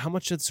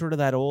of sort of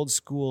that old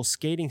school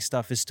skating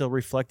stuff is still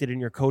reflected in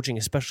your coaching,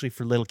 especially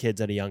for little kids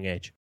at a young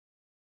age?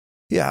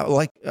 Yeah,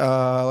 like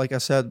I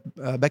said,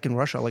 back in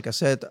Russia, like I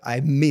said, I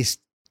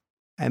missed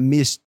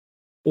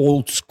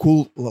old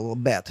school a little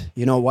bit.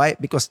 You know why?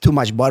 Because too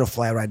much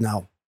butterfly right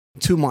now.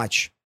 Too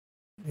much.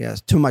 Yes,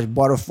 too much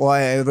butterfly.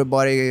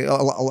 Everybody,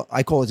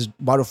 I call it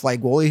butterfly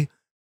goalie,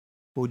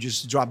 who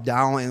just drop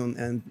down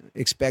and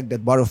expect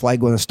that butterfly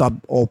going to stop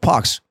all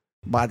pucks.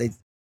 But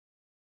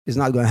it's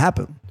not going to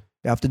happen.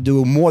 You have to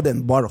do more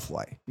than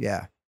butterfly.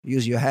 Yeah.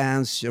 Use your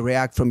hands,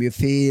 react from your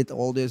feet,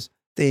 all this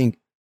thing.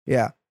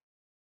 Yeah.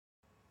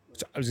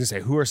 So I was gonna say,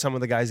 who are some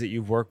of the guys that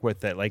you've worked with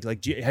that like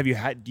do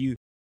you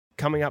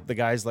coming up the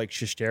guys like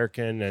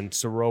Shesterkin and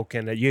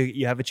Sorokin?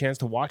 You have a chance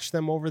to watch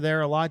them over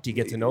there a lot? Do you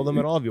get to know them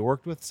at all? Have you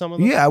worked with some of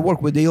them? Yeah, I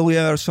work with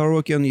Ilya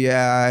Sorokin.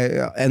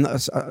 Yeah, and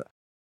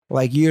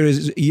like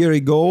year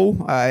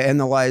ago, I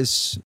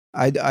analyze.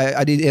 I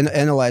did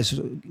analyze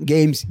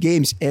games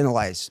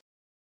analyze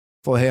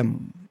for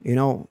him.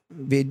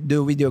 We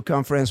do video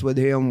conference with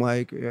him.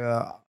 Like,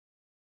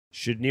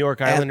 Should New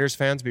York Islanders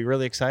fans be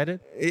really excited?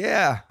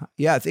 yeah,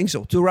 I think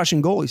so. 2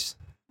 Russian goalies.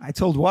 I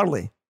told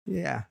Warley.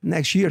 Yeah,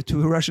 next year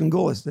 2 Russian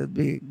goalies. That'd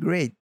be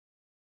great.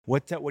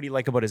 What do you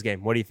like about his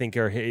game? What do you think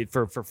are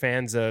for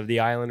fans of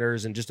the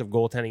Islanders and just of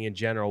goaltending in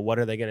general? What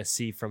are they going to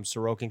see from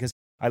Sorokin? Because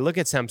I look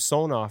at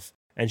Samsonov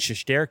and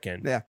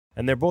Shesterkin, Yeah.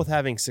 and they're both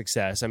having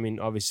success. I mean,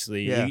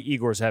 obviously, Yeah.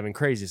 Igor's having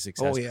crazy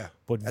success. Oh yeah,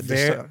 But At the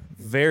very, start.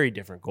 very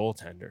different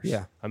goaltenders.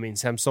 Yeah. I mean,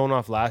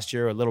 Samsonov last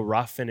year, a little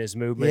rough in his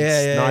movements,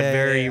 Yeah, not yeah,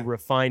 very yeah.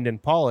 refined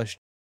and polished.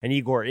 And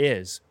Igor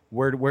is.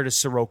 Where does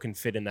Sorokin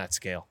fit in that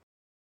scale?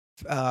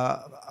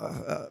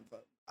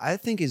 I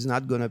think it's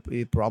not going to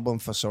be a problem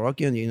for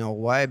Sorokin. You know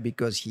why?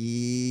 Because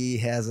he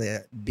has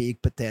a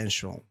big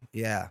potential.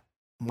 Yeah.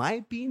 My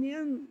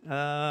opinion,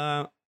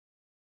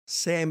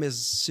 same as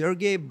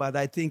Sergey, but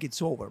I think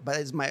it's over. But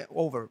it's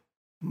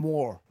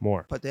more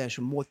More.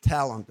 potential, more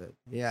talented.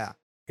 Yeah.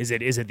 Is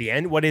it the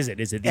end? What is it?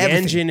 Is it the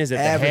Everything. engine? Is it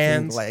the Everything,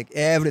 hands? Like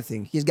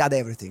everything. He's got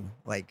everything.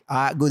 Like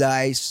good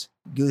eyes,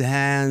 good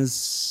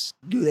hands,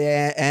 good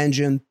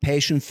engine,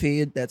 patient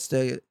feet. That's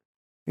the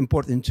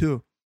important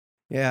too.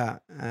 Yeah,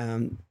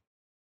 and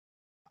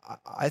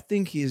I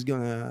think he's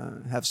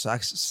gonna have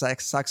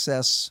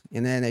success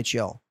in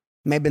NHL.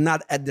 Maybe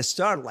not at the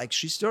start like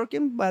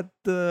Shesterkin, but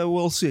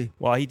we'll see.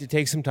 Well, he did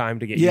take some time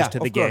to get Yeah, used to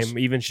the of course. game.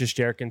 Even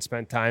Shesterkin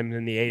spent time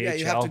in the AHL. Yeah,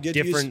 you have to get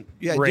different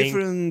used. Yeah,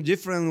 rink.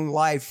 different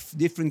life,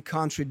 different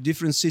country,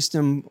 different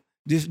system,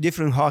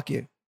 different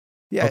hockey.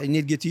 Yeah, Okay. you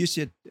need to get used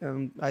to it.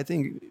 I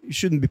think it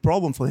shouldn't be a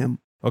problem for him.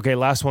 Okay,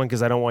 last one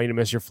because I don't want you to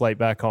miss your flight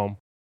back home.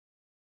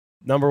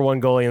 Number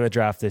 1 goalie in the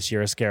draft this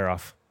year,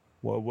 Askarov.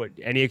 What?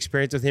 Any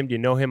experience with him? Do you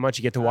know him much?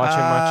 You get to watch him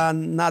much?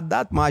 Not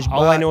that much. All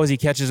but I know is he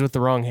catches with the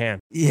wrong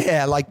hand.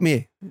 Yeah, like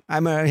me.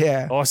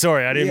 Yeah. Oh,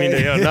 sorry, I didn't mean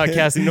to. Not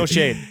casting, no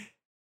shade.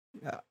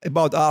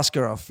 About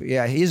Askarov.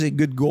 Yeah, he's a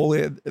good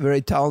goalie, a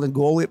very talented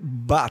goalie.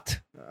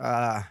 But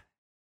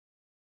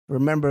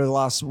remember the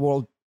last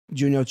World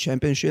Junior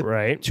Championship?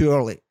 Right. Too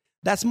early.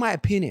 That's my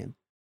opinion.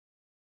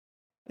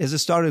 As a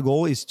starter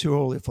goalie, it's too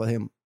early for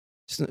him.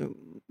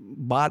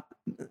 But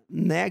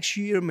next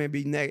year,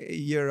 maybe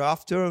year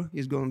after,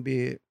 he's going to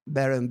be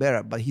better and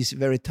better. But he's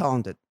very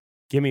talented.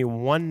 Give me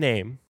one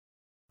name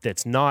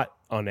that's not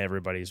on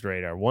everybody's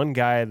radar. One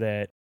guy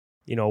that,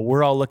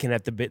 we're all looking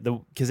at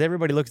because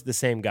everybody looks at the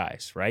same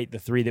guys, right? The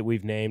 3 that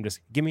we've named. Just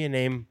give me a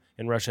name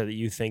in Russia that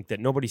you think that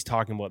nobody's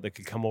talking about that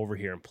could come over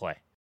here and play.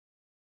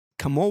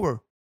 Come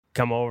over.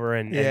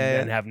 And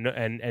have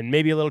and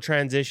maybe a little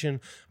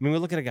transition. I mean, we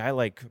look at a guy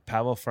like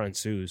Pavel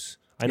Francouz.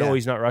 I know Yeah.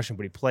 he's not Russian,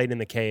 but he played in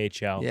the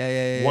KHL.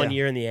 Yeah. 1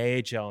 year in the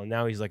AHL, and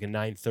now he's like a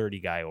 930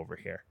 guy over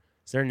here.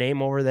 Is there a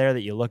name over there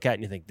that you look at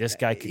and you think this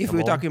guy could If come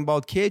we're over? talking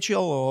about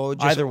KHL or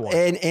just Either one.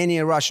 any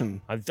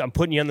Russian. I'm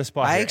putting you on the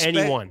spot here.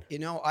 Anyone.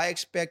 I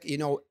expect,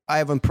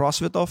 Ivan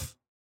Prosvetov.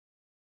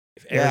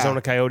 Arizona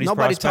Yeah. Coyotes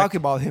Nobody prospect. talk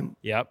about him,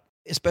 Yep.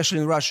 especially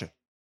in Russia.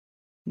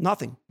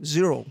 Nothing.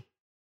 Zero.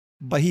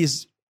 But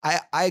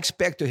I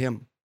expect to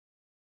him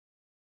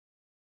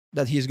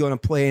that he's going to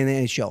play in the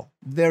NHL.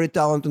 Very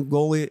talented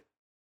goalie,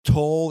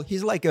 tall.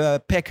 He's like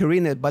a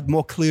Pecorino, but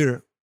more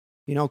clear.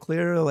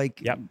 Clearer,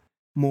 like Yep.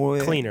 more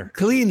Cleaner.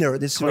 Cleaner.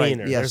 This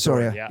Cleaner. right. Yeah, There's the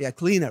sorry. word, yeah.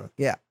 Cleaner.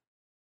 Yeah.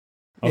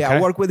 Okay. Yeah, I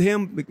work with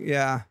him.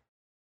 Yeah.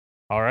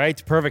 All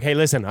right, perfect. Hey,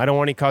 listen, I don't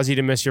want to cause you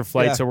to miss your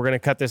flight, Yeah. so we're going to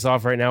cut this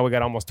off right now. We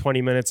got almost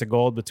 20 minutes of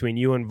gold between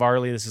you and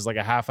Varley. This is like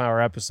a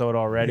half-hour episode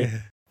already.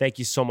 Thank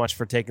you so much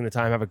for taking the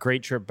time. Have a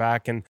great trip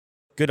back, and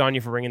good on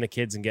you for bringing the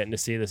kids and getting to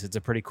see this. It's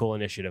a pretty cool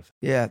initiative.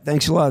 Yeah.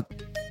 Thanks a lot.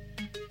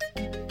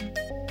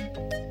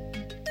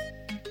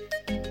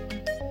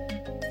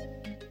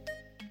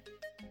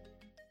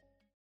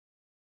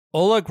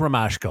 Oleg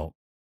Romashko.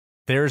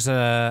 There's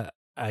a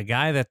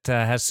guy that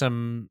has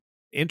some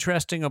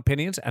interesting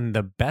opinions, and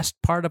the best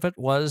part of it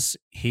was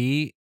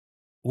he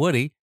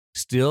Woody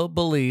still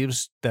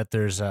believes that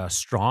there's a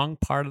strong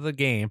part of the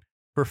game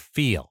for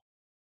feel,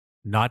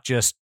 not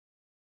just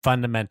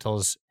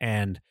fundamentals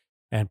and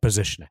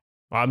positioning.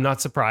 Well, I'm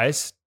not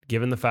surprised,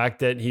 given the fact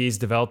that he's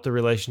developed a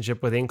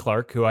relationship with Ian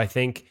Clark, who I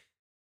think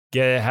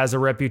has a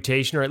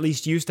reputation, or at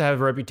least used to have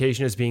a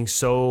reputation, as being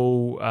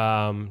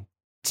so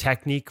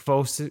technique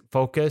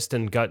focused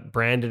and got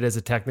branded as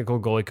a technical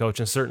goalie coach.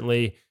 And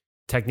certainly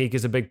technique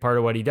is a big part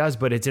of what he does.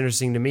 But it's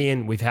interesting to me,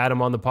 and we've had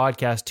him on the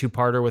podcast,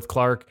 two-parter with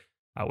Clark.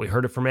 We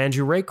heard it from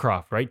Andrew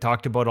Raycroft, right?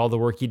 Talked about all the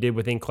work he did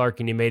with Ian Clark,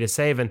 and he made a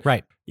save. And,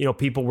 right,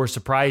 people were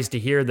surprised to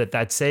hear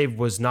that save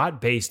was not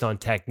based on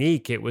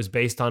technique. It was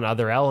based on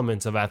other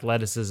elements of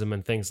athleticism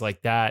and things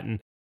like that. And,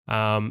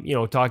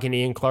 talking to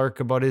Ian Clark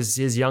about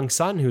his young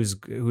son, who's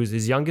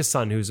his youngest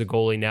son, who's a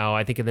goalie now,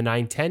 I think in the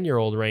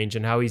 9-10-year-old range,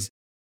 and how he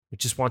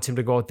just wants him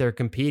to go out there and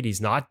compete.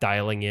 He's not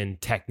dialing in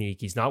technique.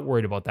 He's not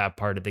worried about that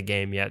part of the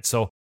game yet.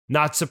 So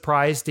not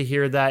surprised to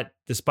hear that,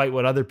 despite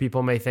what other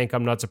people may think.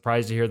 I'm not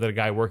surprised to hear that a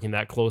guy working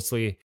that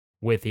closely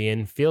with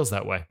Ian feels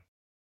that way.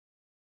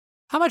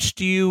 How much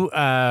do you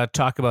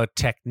talk about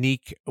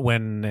technique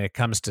when it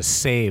comes to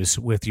saves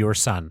with your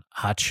son,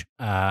 Hutch?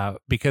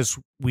 Because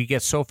we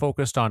get so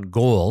focused on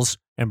goals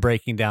and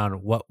breaking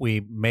down what we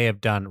may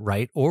have done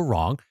right or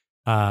wrong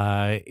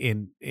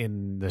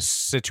in the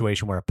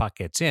situation where a puck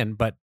gets in.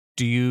 But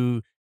do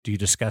you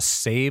discuss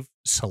save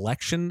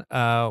selection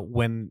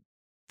when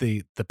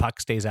the puck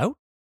stays out?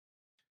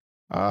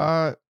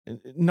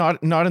 Not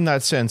in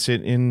that sense.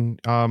 In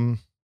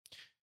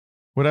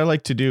what I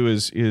like to do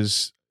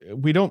is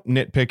we don't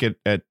nitpick it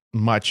at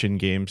much in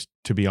games,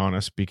 to be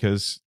honest,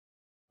 because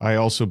I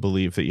also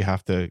believe that you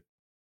have to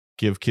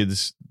give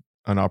kids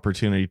an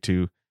opportunity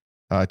to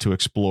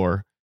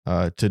explore,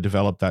 to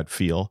develop that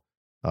feel.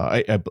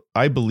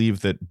 I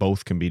believe that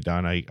both can be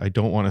done. I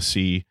don't want to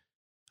see.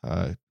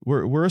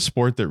 We're a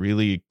sport that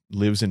really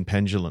lives in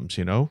pendulums.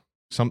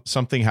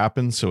 Something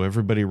happens, so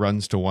everybody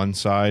runs to one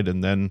side,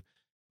 and then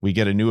we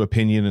get a new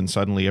opinion, and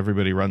suddenly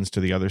everybody runs to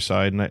the other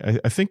side. And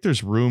I think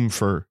there's room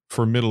for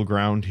middle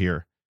ground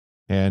here.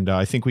 And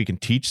I think we can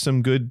teach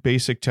some good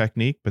basic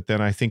technique, but then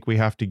I think we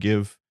have to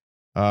give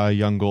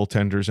young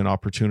goaltenders an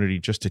opportunity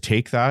just to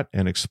take that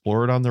and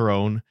explore it on their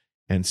own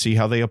and see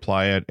how they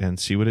apply it and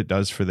see what it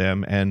does for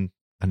them. And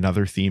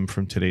another theme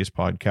from today's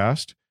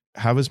podcast,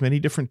 have as many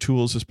different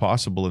tools as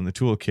possible in the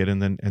toolkit,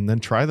 and then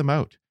try them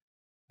out.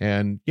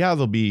 And yeah,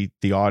 there'll be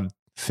the odd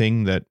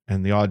thing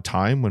and the odd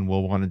time when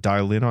we'll want to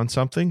dial in on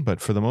something,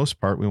 but for the most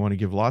part, we want to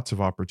give lots of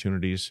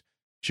opportunities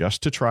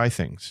just to try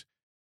things.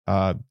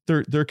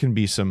 There can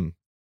be some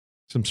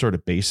sort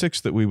of basics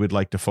that we would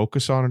like to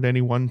focus on at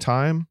any one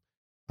time,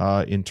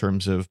 in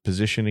terms of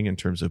positioning, in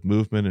terms of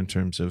movement, in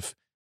terms of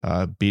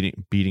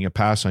beating a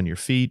pass on your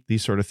feet.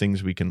 These sort of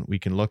things we can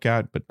look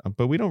at,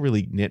 but we don't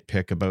really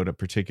nitpick about a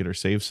particular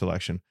save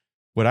selection.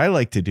 What I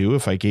like to do,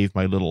 if I gave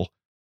my little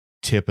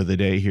tip of the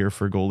day here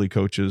for goalie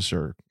coaches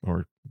or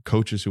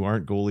coaches who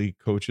aren't goalie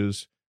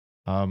coaches,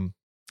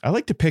 I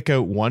like to pick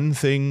out one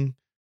thing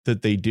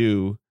that they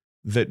do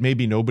that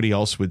maybe nobody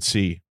else would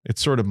see.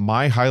 It's sort of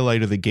my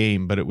highlight of the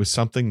game, but it was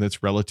something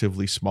that's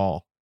relatively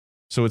small.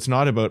 So it's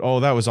not about, oh,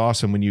 that was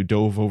awesome when you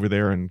dove over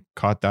there and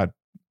caught that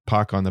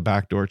puck on the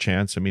backdoor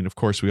chance. I mean, of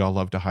course, we all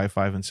love to high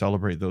five and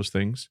celebrate those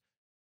things,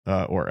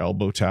 or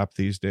elbow tap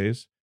these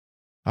days.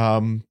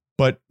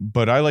 But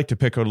I like to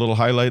pick out a little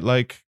highlight,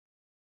 like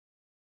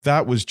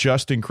that was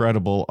just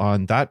incredible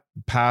on that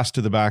pass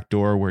to the back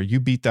door where you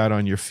beat that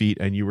on your feet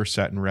and you were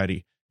set and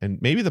ready. And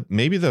maybe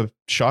the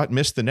shot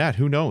missed the net.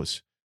 Who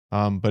knows?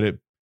 But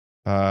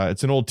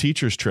it's an old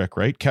teacher's trick,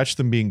 right? Catch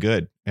them being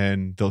good,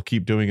 and they'll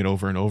keep doing it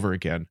over and over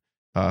again.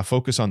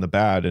 Focus on the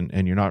bad,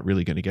 and you're not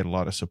really going to get a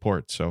lot of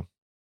support. So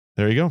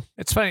there you go.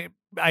 It's funny.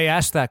 I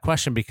asked that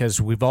question because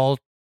we've all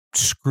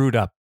screwed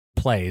up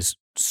plays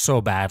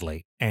so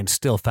badly and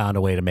still found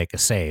a way to make a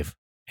save,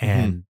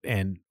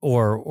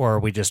 or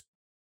we just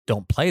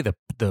don't play the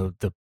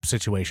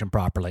situation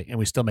properly and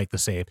we still make the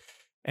save,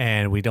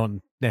 and we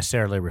don't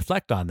necessarily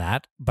reflect on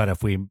that. But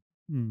if we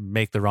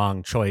make the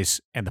wrong choice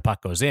and the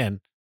puck goes in,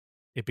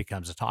 it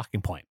becomes a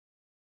talking point.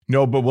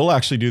 No, but we'll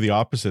actually do the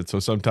opposite. So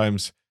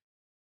sometimes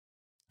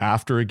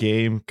after a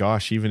game,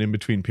 gosh, even in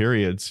between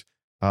periods,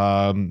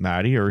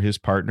 Maddie or his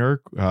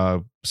partner,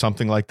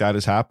 something like that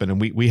has happened, and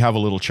we have a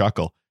little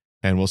chuckle,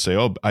 and we'll say,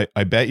 oh,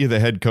 I bet you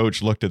the head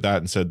coach looked at that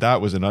and said that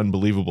was an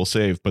unbelievable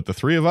save, but the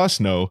three of us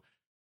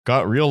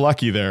got real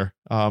lucky there.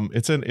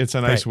 It's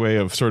a nice way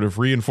of sort of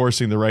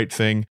reinforcing the right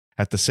thing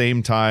at the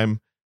same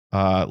time,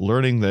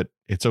 learning that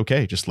it's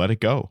okay, just let it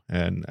go.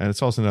 And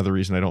it's also another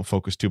reason I don't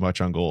focus too much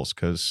on goals,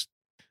 because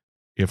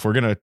if we're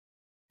going to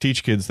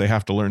teach kids they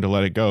have to learn to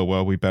let it go,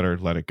 well, we better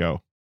let it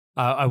go.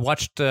 I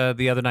watched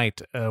the other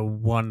night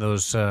one of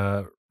those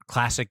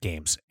classic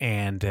games,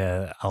 and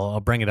I'll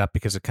bring it up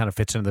because it kind of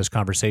fits into this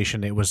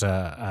conversation. It was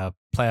a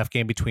playoff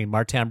game between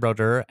Martin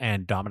Brodeur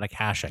and Dominic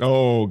Hasek.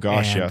 Oh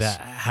gosh, and, yes.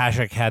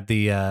 Hasek had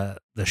the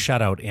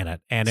shutout in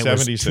it, and it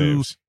 70 was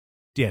saves.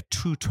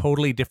 two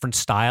totally different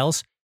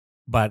styles,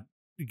 but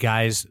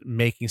guys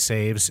making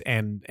saves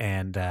and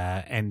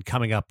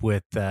coming up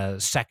with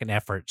second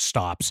effort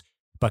stops,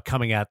 but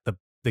coming at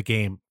the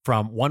game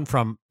from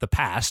the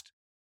past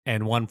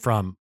and one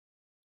from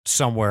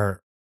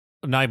somewhere,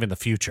 not even the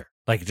future,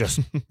 like just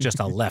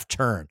a left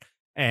turn.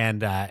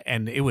 And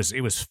it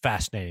was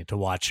fascinating to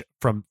watch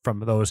from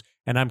those.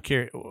 And I'm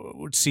curious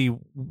to see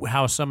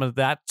how some of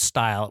that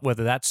style,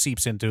 whether that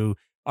seeps into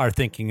our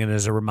thinking and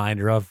as a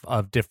reminder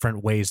of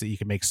different ways that you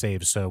can make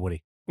saves.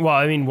 Woody. Well,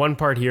 I mean, one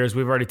part here is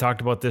we've already talked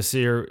about this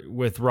here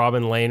with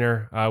Robin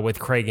Lehner, with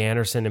Craig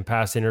Anderson in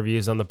past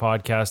interviews on the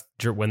podcast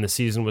when the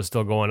season was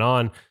still going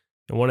on.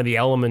 And one of the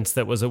elements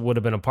that would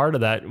have been a part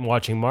of that,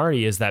 watching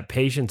Marty, is that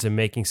patience in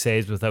making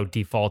saves without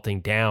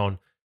defaulting down,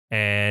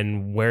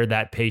 and where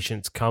that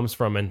patience comes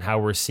from, and how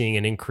we're seeing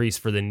an increase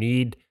for the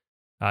need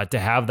to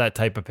have that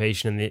type of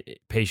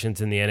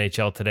patience in the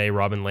NHL today.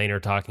 Robin Lehner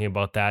talking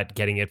about that,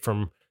 getting it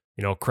from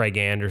Craig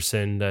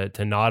Anderson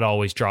to not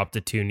always drop the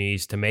two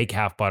knees, to make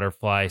half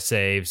butterfly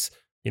saves,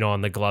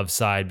 on the glove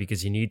side,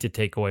 because you need to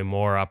take away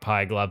more up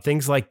high glove,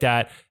 things like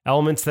that,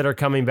 elements that are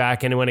coming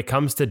back. And when it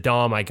comes to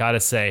Dom, I gotta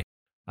say,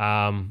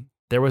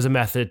 there was a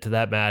method to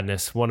that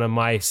madness. One of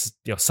my,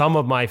 some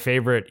of my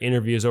favorite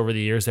interviews over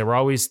the years,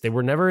 they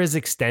were never as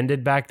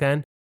extended back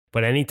then,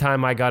 but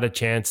anytime I got a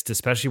chance to,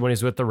 especially when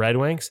he's with the Red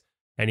Wings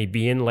and he'd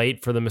be in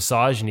late for the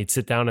massage and he'd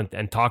sit down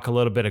and talk a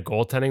little bit of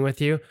goaltending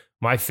with you,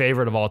 my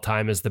favorite of all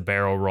time is the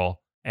barrel roll,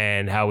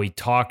 and how he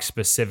talks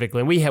specifically.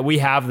 And we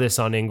have this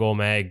on In Goal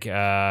Mag,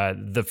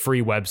 the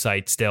free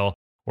website still,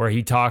 where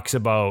he talks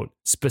about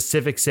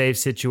specific save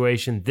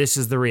situation. This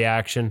is the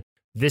reaction.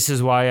 This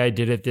is why I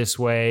did it this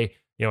way.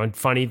 And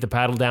funny, the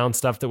paddle down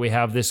stuff that we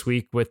have this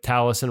week with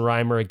Tallis and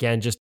Reimer,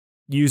 again, just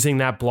using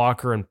that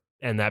blocker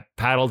and that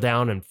paddle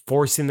down and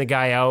forcing the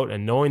guy out,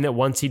 and knowing that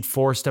once he'd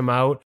forced him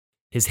out,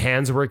 his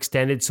hands were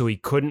extended so he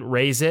couldn't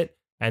raise it.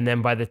 And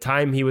then by the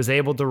time he was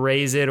able to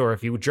raise it, or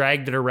if he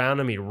dragged it around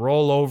him, he'd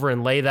roll over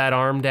and lay that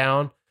arm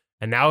down.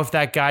 And now if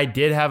that guy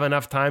did have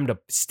enough time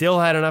still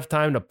had enough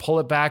time to pull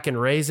it back and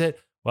raise it,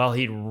 well,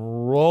 he'd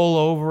roll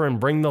over and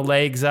bring the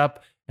legs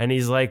up. And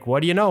he's like,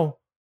 what do you know?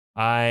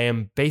 I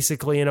am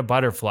basically in a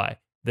butterfly.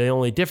 The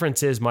only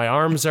difference is my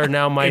arms are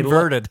now my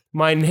inverted.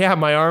 My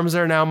arms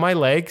are now my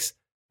legs,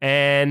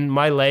 and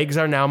my legs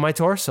are now my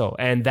torso.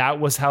 And that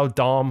was how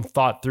Dom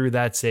thought through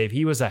that save.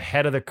 He was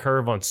ahead of the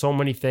curve on so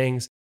many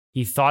things.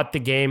 He thought the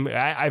game.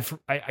 I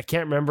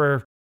can't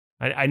remember.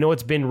 I know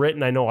it's been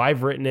written. I know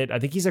I've written it. I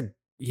think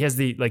he has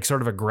the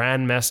sort of a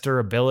grandmaster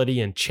ability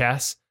in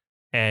chess.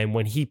 And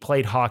when he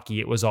played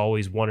hockey, it was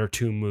always one or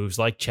two moves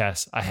like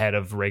chess ahead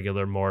of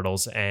regular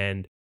mortals.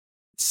 And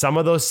some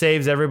of those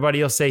saves,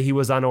 everybody will say he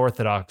was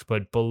unorthodox,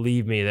 but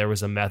believe me, there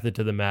was a method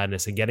to the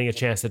madness. And getting a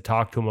chance to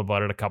talk to him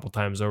about it a couple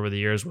times over the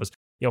years was,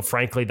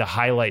 frankly, the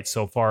highlight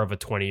so far of a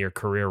 20-year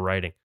career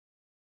writing.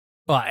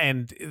 Well,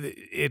 and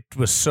it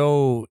was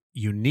so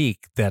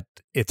unique that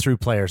it threw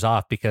players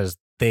off because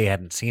they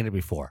hadn't seen it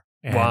before,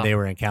 and they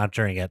were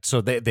encountering it.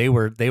 So they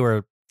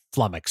were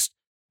flummoxed.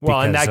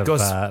 Well, and that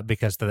goes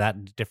because of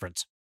that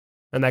difference.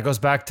 And that goes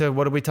back to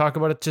what did we talk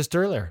about it just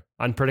earlier?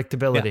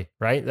 Unpredictability,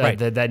 right?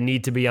 That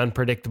need to be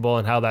unpredictable,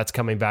 and how that's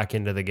coming back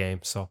into the game.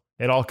 So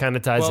it all kind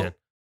of ties in.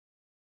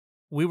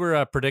 We were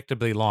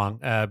predictably long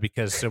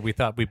because we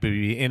thought we'd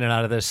be in and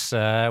out of this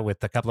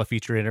with a couple of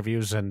feature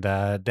interviews and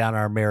down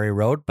our merry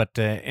road. But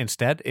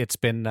instead, it's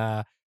been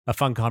a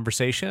fun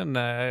conversation.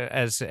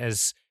 As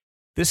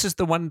this is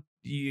the one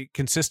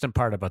consistent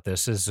part about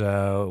this is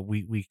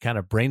we kind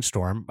of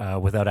brainstorm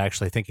without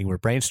actually thinking we're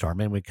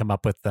brainstorming. We come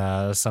up with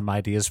some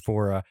ideas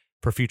for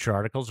future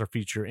articles or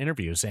future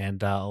interviews, and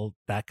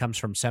that comes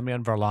from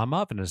Semyon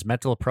Varlamov and his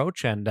mental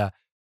approach, and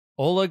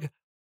Oleg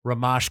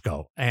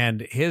Romashko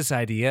and his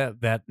idea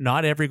that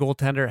not every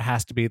goaltender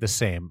has to be the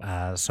same.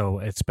 So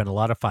it's been a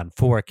lot of fun.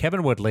 For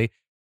Kevin Woodley,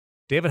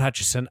 David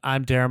Hutchison,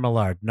 I'm Darren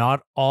Millard.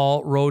 Not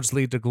all roads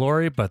lead to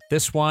glory, but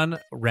this one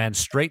ran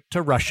straight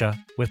to Russia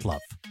with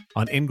love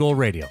on In Goal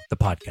Radio, the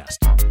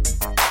podcast.